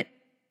he gave it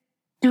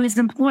to his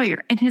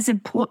employer, and his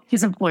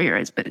employer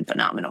has been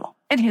phenomenal.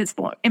 His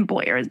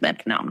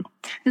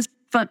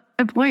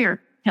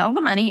employer held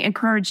the money,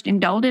 encouraged him,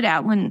 doled it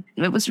out when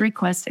it was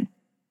requested.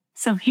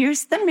 So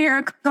here's the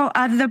miracle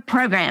of the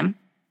program.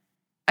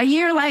 A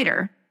year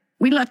later,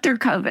 we left through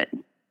COVID.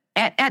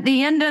 At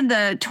the end of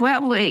the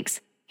 12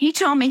 weeks, he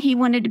told me he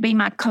wanted to be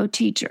my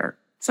co-teacher.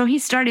 So he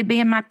started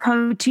being my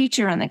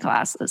co-teacher in the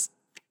classes.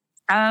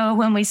 Oh,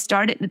 when we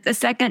started the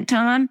second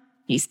time,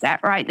 he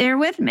sat right there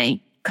with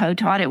me,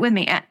 co-taught it with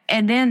me.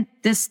 And then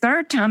this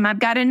third time, I've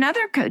got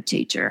another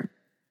co-teacher,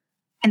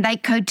 and they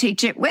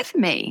co-teach it with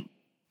me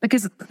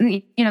because,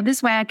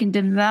 this way I can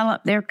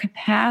develop their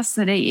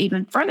capacity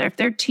even further. If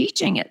they're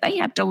teaching it, they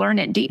have to learn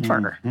it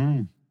deeper.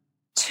 Mm-hmm.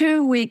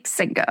 2 weeks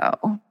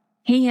ago,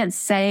 he had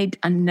saved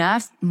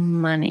enough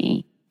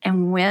money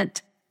and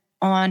went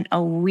on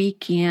a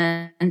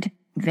weekend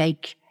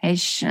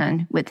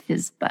vacation with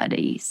his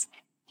buddies.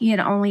 He had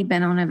only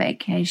been on a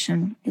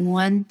vacation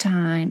one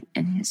time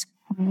in his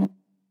whole.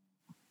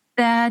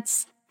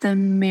 That's the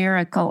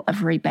miracle of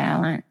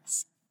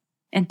rebalance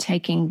and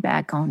taking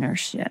back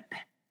ownership.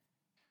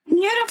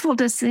 Beautiful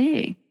to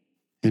see.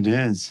 It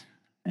is.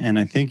 And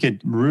I think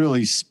it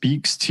really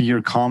speaks to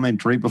your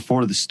comment right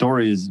before the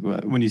story is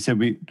when you said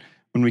when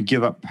we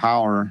give up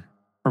power,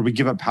 or we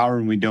give up power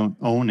and we don't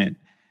own it.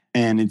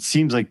 And it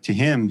seems like to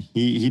him,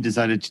 he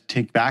decided to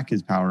take back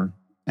his power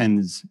and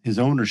his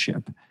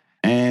ownership.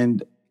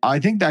 And I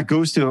think that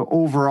goes to an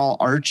overall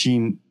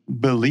arching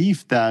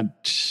belief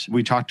that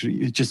we talked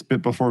just a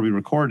bit before we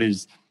record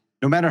is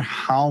no matter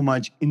how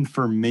much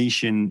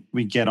information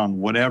we get on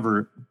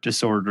whatever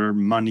disorder,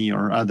 money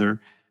or other,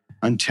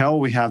 until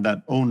we have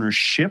that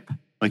ownership,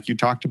 like you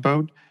talked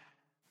about,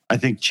 I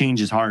think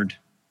change is hard.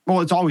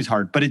 Well, it's always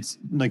hard, but it's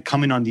like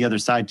coming on the other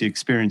side to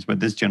experience what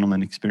this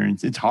gentleman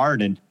experienced. It's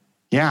hard. And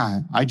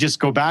yeah, I just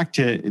go back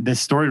to this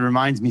story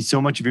reminds me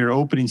so much of your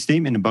opening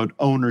statement about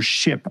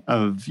ownership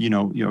of,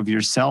 of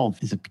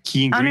yourself is a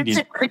key ingredient.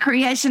 Ownership, the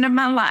creation of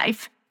my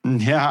life.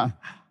 Yeah.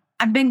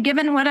 I've been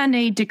given what I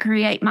need to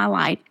create my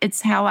life.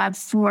 It's how I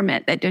form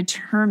it that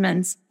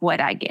determines what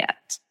I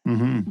get.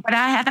 Mm-hmm. What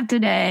I have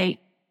today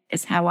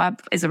is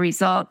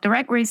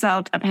direct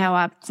result of how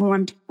I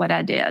formed what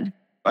I did.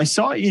 I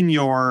saw in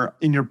your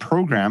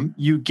program,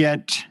 you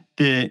get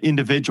the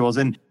individuals,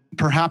 and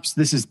perhaps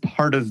this is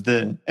part of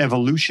the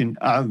evolution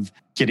of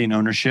getting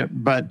ownership,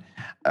 but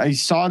I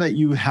saw that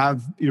you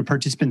have your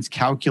participants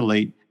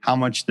calculate how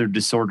much their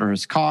disorder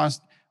has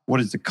cost, what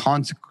is the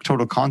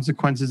total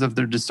consequences of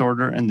their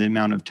disorder, and the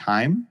amount of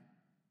time.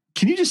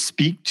 Can you just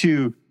speak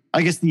to,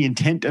 I guess, the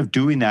intent of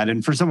doing that?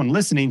 And for someone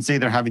listening, say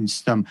they're having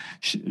some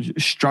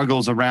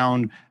struggles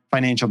around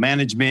financial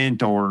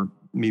management, or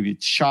maybe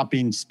it's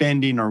shopping,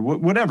 spending, or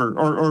whatever,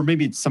 or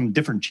maybe it's some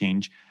different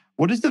change.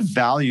 What is the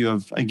value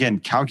of, again,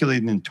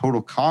 calculating the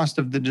total cost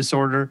of the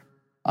disorder?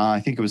 I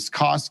think it was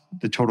cost,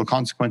 the total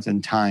consequence,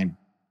 and time.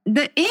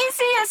 The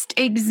easiest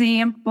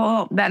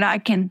example that I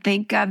can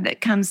think of that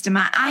comes to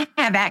mind, I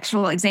have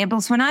actual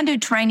examples. When I do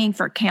training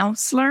for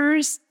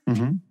counselors,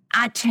 mm-hmm.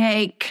 I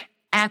take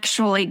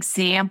actual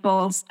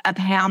examples of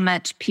how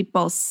much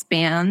people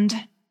spend,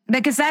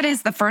 because that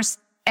is the first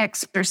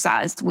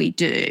exercise we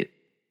do,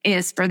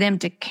 is for them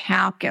to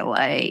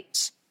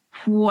calculate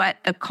what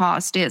the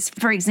cost is.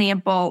 For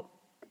example,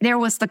 there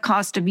was the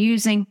cost of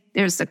using,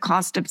 there's the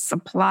cost of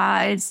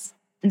supplies,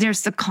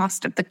 there's the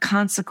cost of the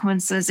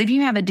consequences. If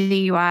you have a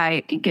DUI,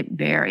 it can get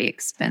very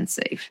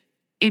expensive.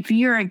 If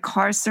you're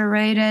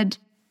incarcerated,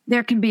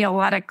 there can be a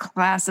lot of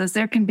classes,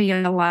 there can be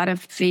a lot of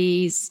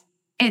fees,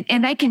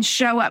 and they can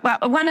show up. Well,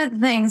 one of the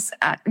things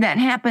that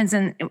happens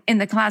in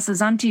the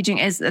classes I'm teaching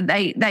is that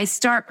they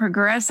start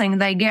progressing,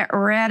 they get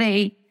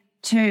ready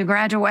to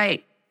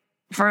graduate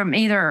from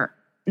either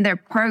their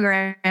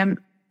program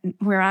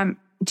where I'm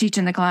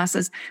teaching the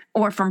classes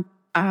or from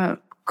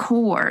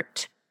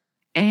court.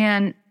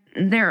 And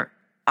their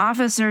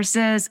officer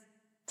says,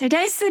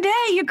 today's the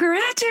day you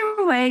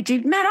graduate.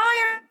 You've met all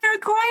your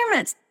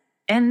requirements.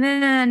 And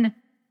then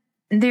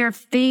their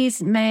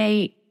fees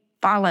may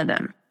follow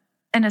them.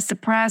 And a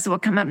surprise will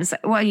come up and say,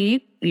 well,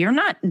 you're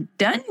not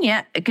done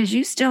yet because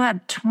you still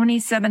have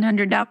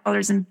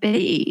 $2,700 in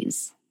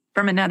fees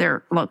from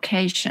another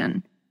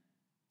location.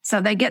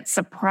 So they get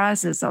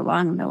surprises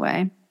along the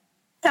way.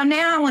 So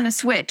now I want to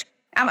switch.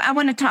 I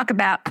want to talk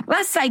about,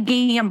 let's say,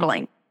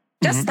 gambling.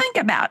 Just think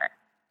about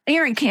it.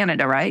 You're in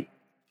Canada, right?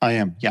 I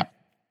am, yeah.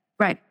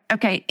 Right.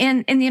 Okay.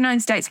 In the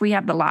United States, we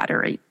have the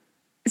lottery.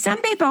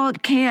 Some people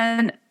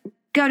can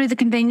go to the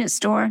convenience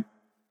store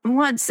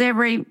once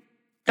every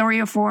 3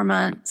 or 4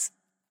 months,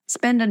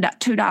 spend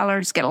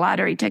 $2, get a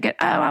lottery ticket.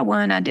 Oh, I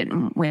won. I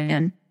didn't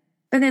win.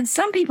 But then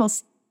some people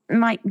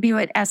might view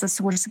it as a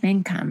source of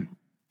income.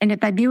 And if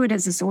they view it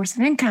as a source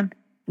of income,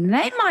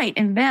 they might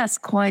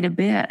invest quite a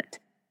bit.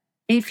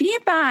 If you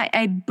buy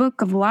a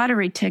book of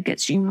lottery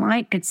tickets, you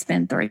could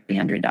spend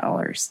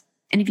 $300.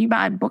 And if you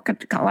buy a book of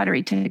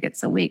lottery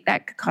tickets a week,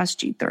 that could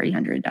cost you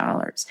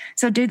 $300.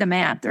 So do the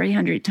math,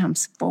 300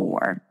 times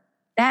 4.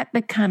 That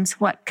becomes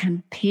what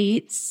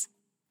competes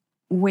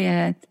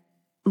with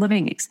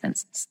living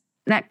expenses.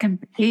 That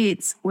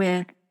competes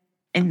with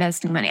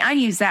investing money. I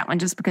use that one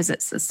just because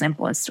it's the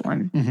simplest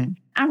one.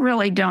 I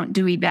really don't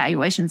do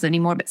evaluations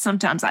anymore, but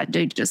sometimes I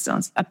do just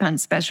upon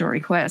special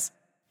request.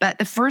 But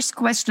the first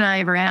question I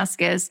ever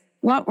ask is,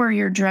 what were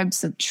your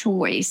drugs of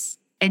choice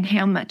and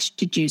how much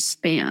did you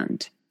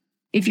spend?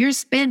 If you're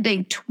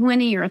spending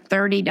 $20 or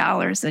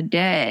 $30 a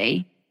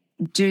day,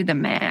 do the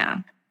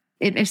math.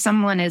 If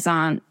someone is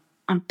on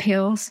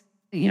pills,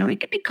 it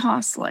could be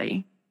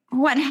costly.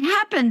 What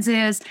happens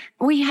is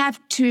we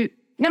have to,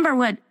 number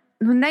one,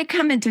 when they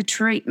come into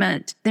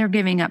treatment, they're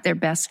giving up their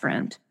best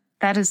friend.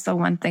 That is the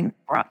one thing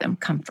that brought them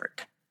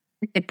comfort.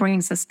 It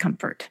brings us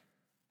comfort.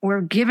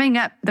 We're giving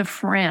up the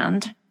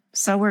friend,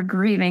 so we're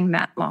grieving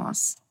that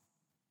loss.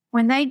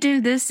 When they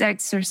do this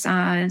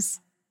exercise,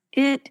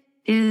 it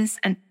is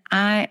an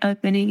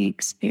eye-opening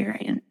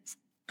experience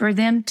for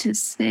them to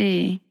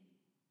see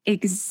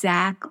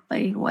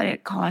exactly what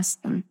it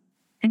cost them.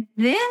 And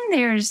then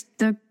there's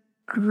the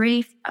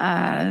grief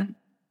of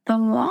the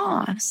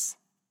loss,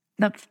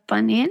 the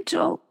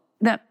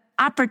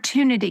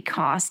opportunity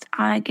cost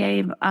I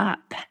gave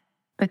up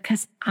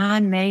because I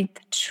made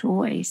the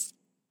choice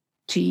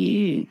to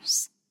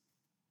use.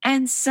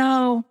 And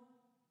so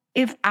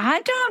if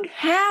I don't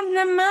have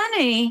the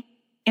money,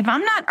 if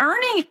I'm not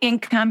earning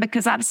income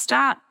because I've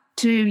stopped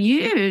to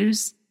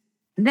use,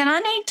 then I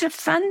need to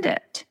fund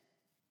it.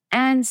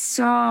 And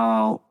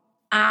so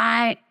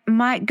I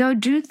might go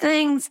do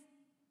things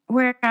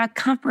where I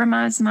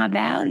compromise my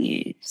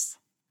values.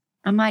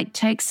 I might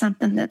take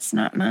something that's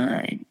not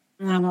mine.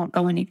 I won't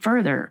go any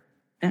further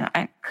than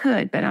I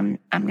could, but I'm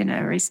going to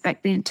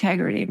respect the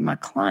integrity of my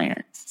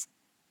clients.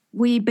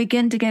 We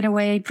begin to get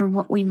away from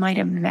what we might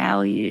have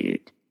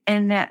valued,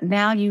 and that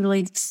value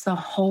leaves the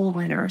hole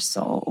in our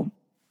soul.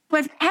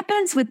 What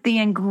happens with the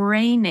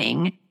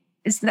ingraining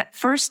is that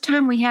first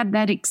time we had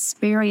that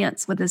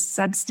experience with a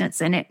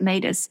substance and it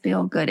made us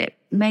feel good. It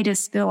made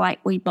us feel like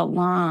we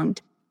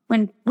belonged.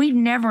 When we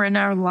never in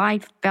our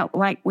life felt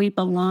like we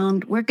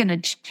belonged, we're going to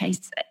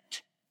chase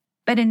it.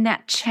 But in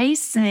that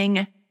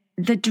chasing,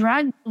 the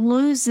drug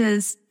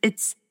loses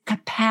its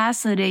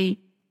capacity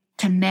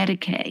to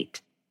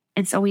medicate.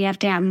 And so we have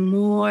to have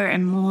more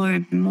and more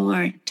and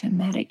more to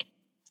medicate.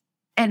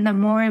 And the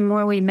more and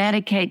more we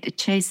medicate to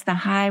chase the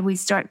high, we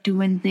start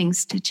doing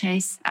things to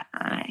chase the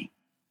high.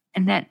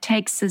 And that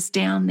takes us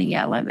down the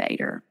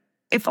elevator.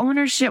 If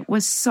ownership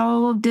was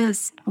so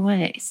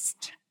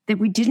displaced that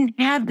we didn't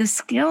have the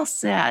skill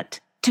set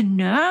to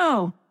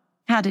know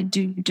how to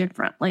do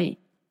differently,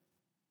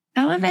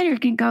 elevator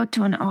can go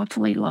to an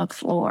awfully low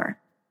floor.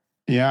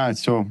 Yeah,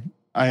 so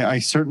I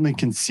certainly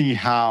can see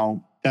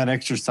how that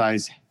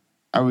exercise,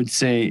 I would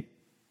say,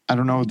 I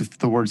don't know if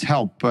the words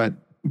help, but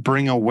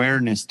bring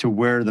awareness to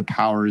where the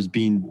power is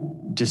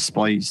being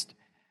displaced.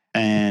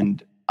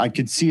 And I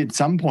could see at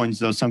some points,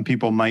 though, some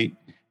people might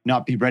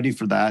not be ready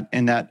for that.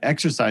 And that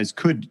exercise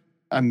could,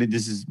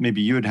 this is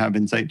maybe you would have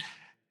insight,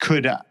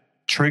 could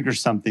trigger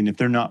something if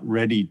they're not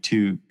ready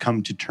to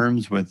come to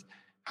terms with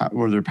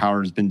where their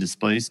power has been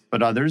displaced.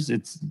 But others,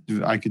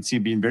 I could see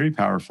it being very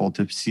powerful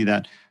to see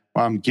that,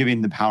 well, I'm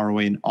giving the power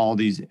away in all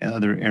these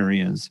other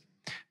areas.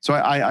 So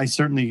I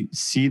certainly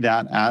see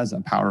that as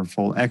a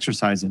powerful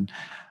exercise. And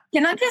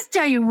Can I just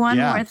tell you one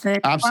more thing?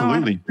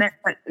 Absolutely.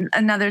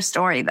 Another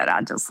story that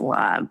I just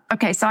love.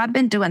 Okay, so I've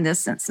been doing this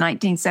since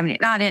 1970,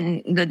 not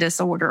in the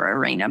disorder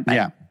arena,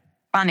 but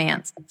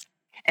finance.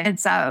 And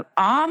so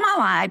all my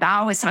life, I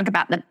always talk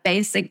about the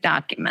basic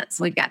documents.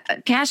 We've got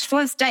the cash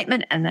flow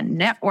statement and the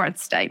net worth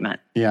statement.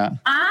 Yeah.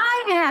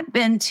 I have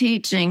been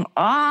teaching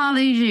all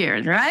these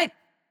years, right?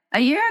 A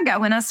year ago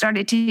when I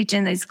started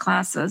teaching these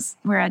classes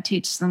where I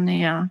teach them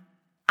now,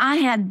 I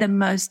had the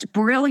most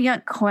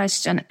brilliant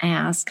question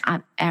asked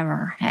I've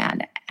ever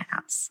had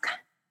asked.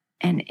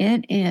 And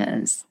it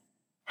is,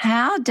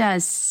 how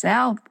does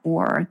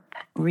self-worth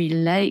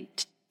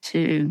relate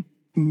to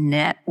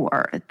net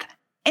worth?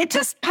 It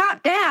just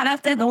popped out. I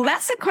said, well,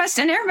 that's a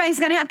question everybody's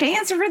going to have to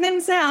answer for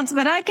themselves.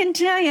 But I can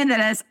tell you that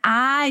as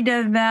I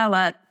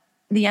developed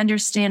the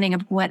understanding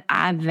of what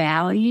I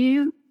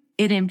value,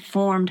 it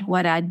informed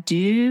what I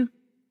do,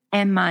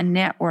 and my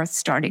net worth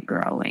started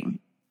growing.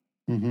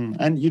 Mm-hmm.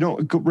 And,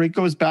 it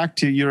goes back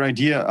to your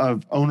idea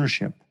of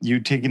ownership. You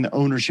taking the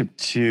ownership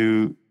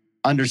to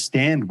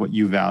understand what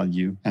you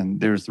value, and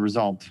there's the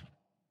result.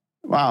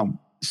 Wow.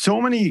 So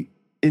many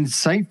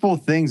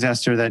insightful things,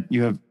 Esther, that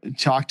you have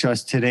talked to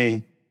us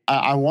today.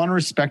 I want to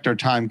respect our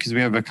time because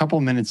we have a couple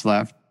minutes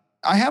left.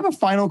 I have a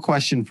final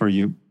question for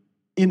you.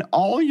 In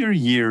all your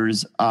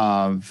years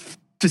of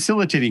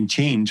facilitating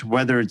change,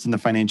 whether it's in the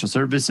financial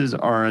services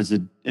or as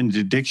an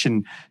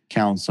addiction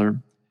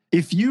counselor,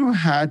 if you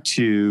had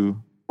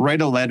to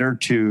write a letter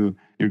to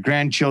your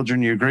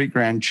grandchildren, your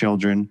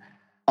great-grandchildren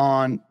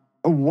on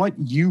what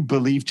you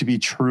believe to be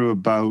true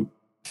about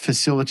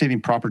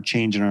facilitating proper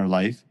change in our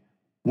life,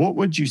 what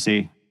would you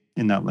say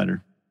in that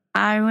letter?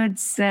 I would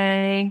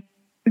say,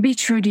 be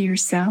true to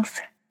yourself.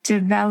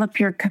 Develop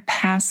your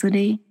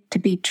capacity to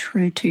be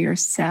true to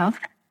yourself.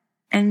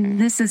 And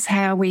this is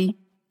how we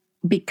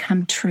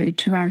become true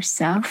to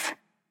ourselves.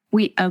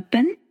 We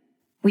open,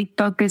 we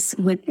focus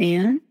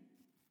within,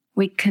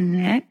 we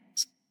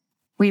connect,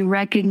 we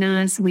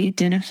recognize, we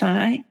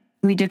identify,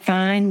 we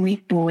define,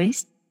 we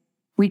voice,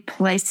 we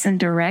place and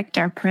direct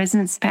our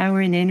presence,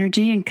 power, and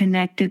energy and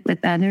connect it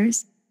with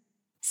others.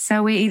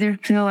 So we either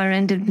fill our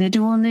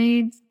individual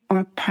needs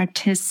or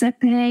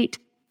participate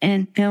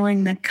in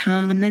filling the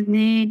common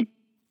need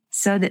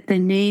so that the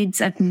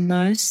needs of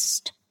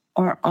most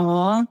or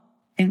all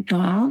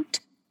involved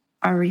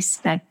are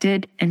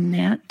respected and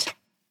met.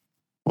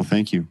 Well,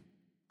 thank you.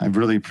 I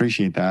really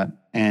appreciate that.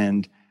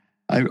 And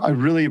I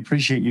really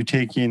appreciate you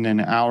taking an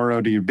hour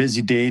out of your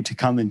busy day to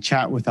come and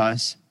chat with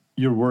us.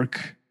 Your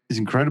work is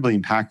incredibly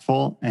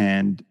impactful,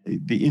 and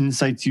the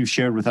insights you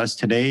shared with us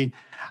today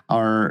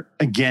are,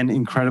 again,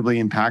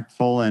 incredibly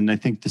impactful. And I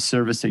think the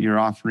service that you're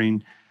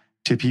offering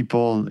to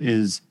people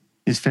is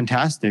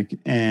fantastic.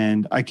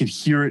 And I could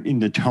hear it in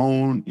the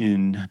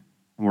tone,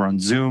 we're on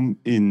Zoom,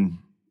 in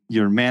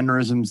your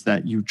mannerisms,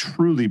 that you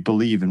truly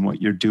believe in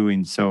what you're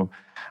doing. So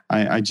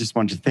I just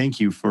want to thank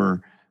you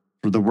for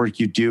the work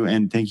you do,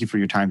 and thank you for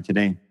your time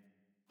today.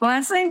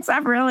 Blessings.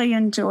 I've really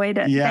enjoyed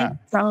it. Yeah.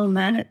 Thanks so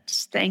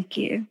much. Thank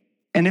you.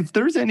 And if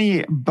there's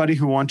anybody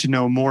who wants to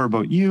know more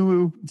about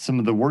you, some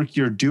of the work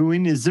you're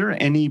doing, is there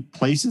any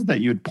places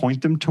that you would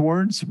point them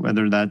towards,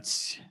 whether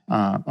that's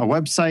a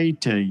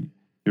website,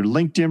 your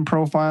LinkedIn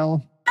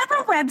profile? I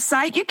have a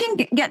website. You can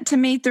get to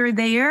me through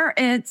there.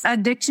 It's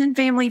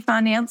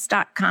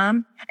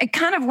addictionfamilyfinance.com. It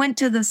kind of went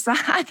to the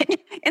side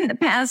in the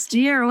past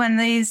year when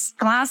these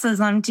classes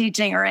I'm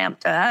teaching are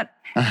ramped up.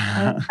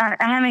 I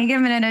haven't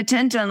given it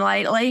attention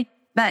lately,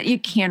 but you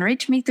can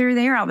reach me through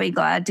there. I'll be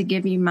glad to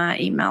give you my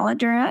email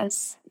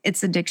address.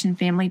 It's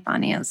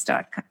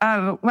addictionfamilyfinance.com.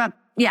 Oh, well,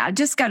 yeah,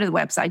 just go to the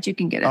website. You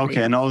can get it. Okay,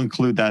 there. And I'll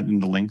include that in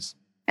the links.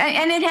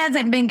 And it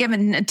hasn't been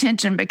given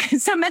attention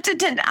because so much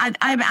attention.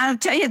 I'll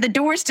tell you, the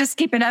doors just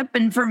keep it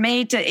open for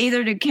me to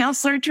either do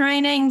counselor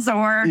trainings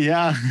or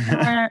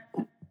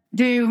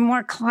do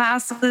more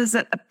classes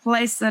at the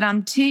place that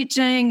I'm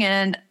teaching,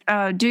 and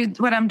do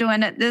what I'm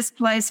doing at this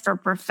place for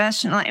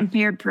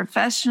impaired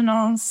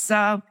professionals.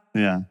 So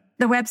the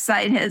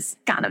website has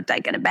kind of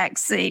taken a back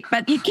seat,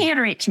 but you can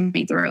reach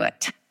me through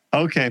it.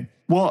 Okay.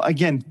 Well,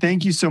 again,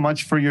 thank you so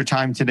much for your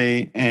time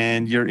today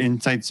and your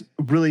insights.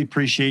 Really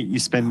appreciate you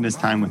spending this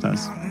time with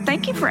us.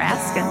 Thank you for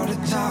asking.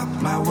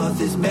 My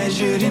wealth is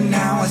measured in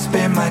how I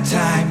spend my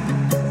time.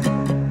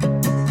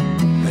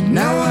 But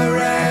now I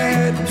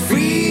write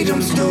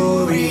freedom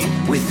story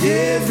with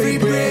every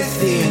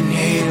breath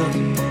inhaled.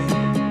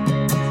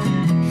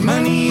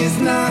 Money is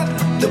not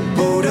the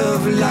boat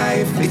of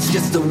life, it's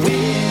just the wind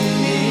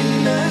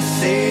in the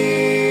sail.